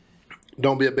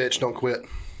 don't be a bitch, don't quit.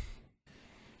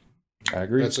 I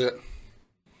agree. That's it.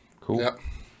 Cool. Yep.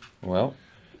 Well.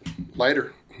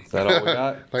 Later. Is that all we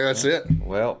got? That's it.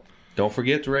 Well, Don't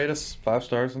forget to rate us 5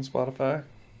 stars on Spotify.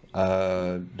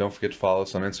 Don't forget to follow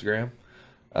us on Instagram.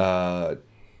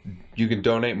 You can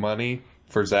donate money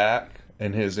for Zach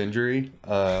and his injury.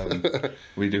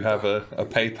 We do have a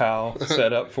PayPal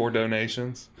set up for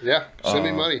donations. Yeah, send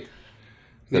me money.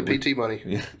 The PT money.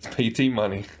 Yeah, it's PT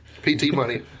money. PT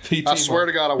money. PT I swear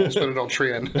to God, I won't spend it on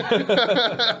Trend.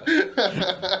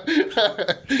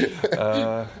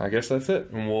 I guess that's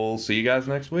it. And we'll see you guys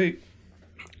next week.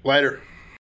 Later.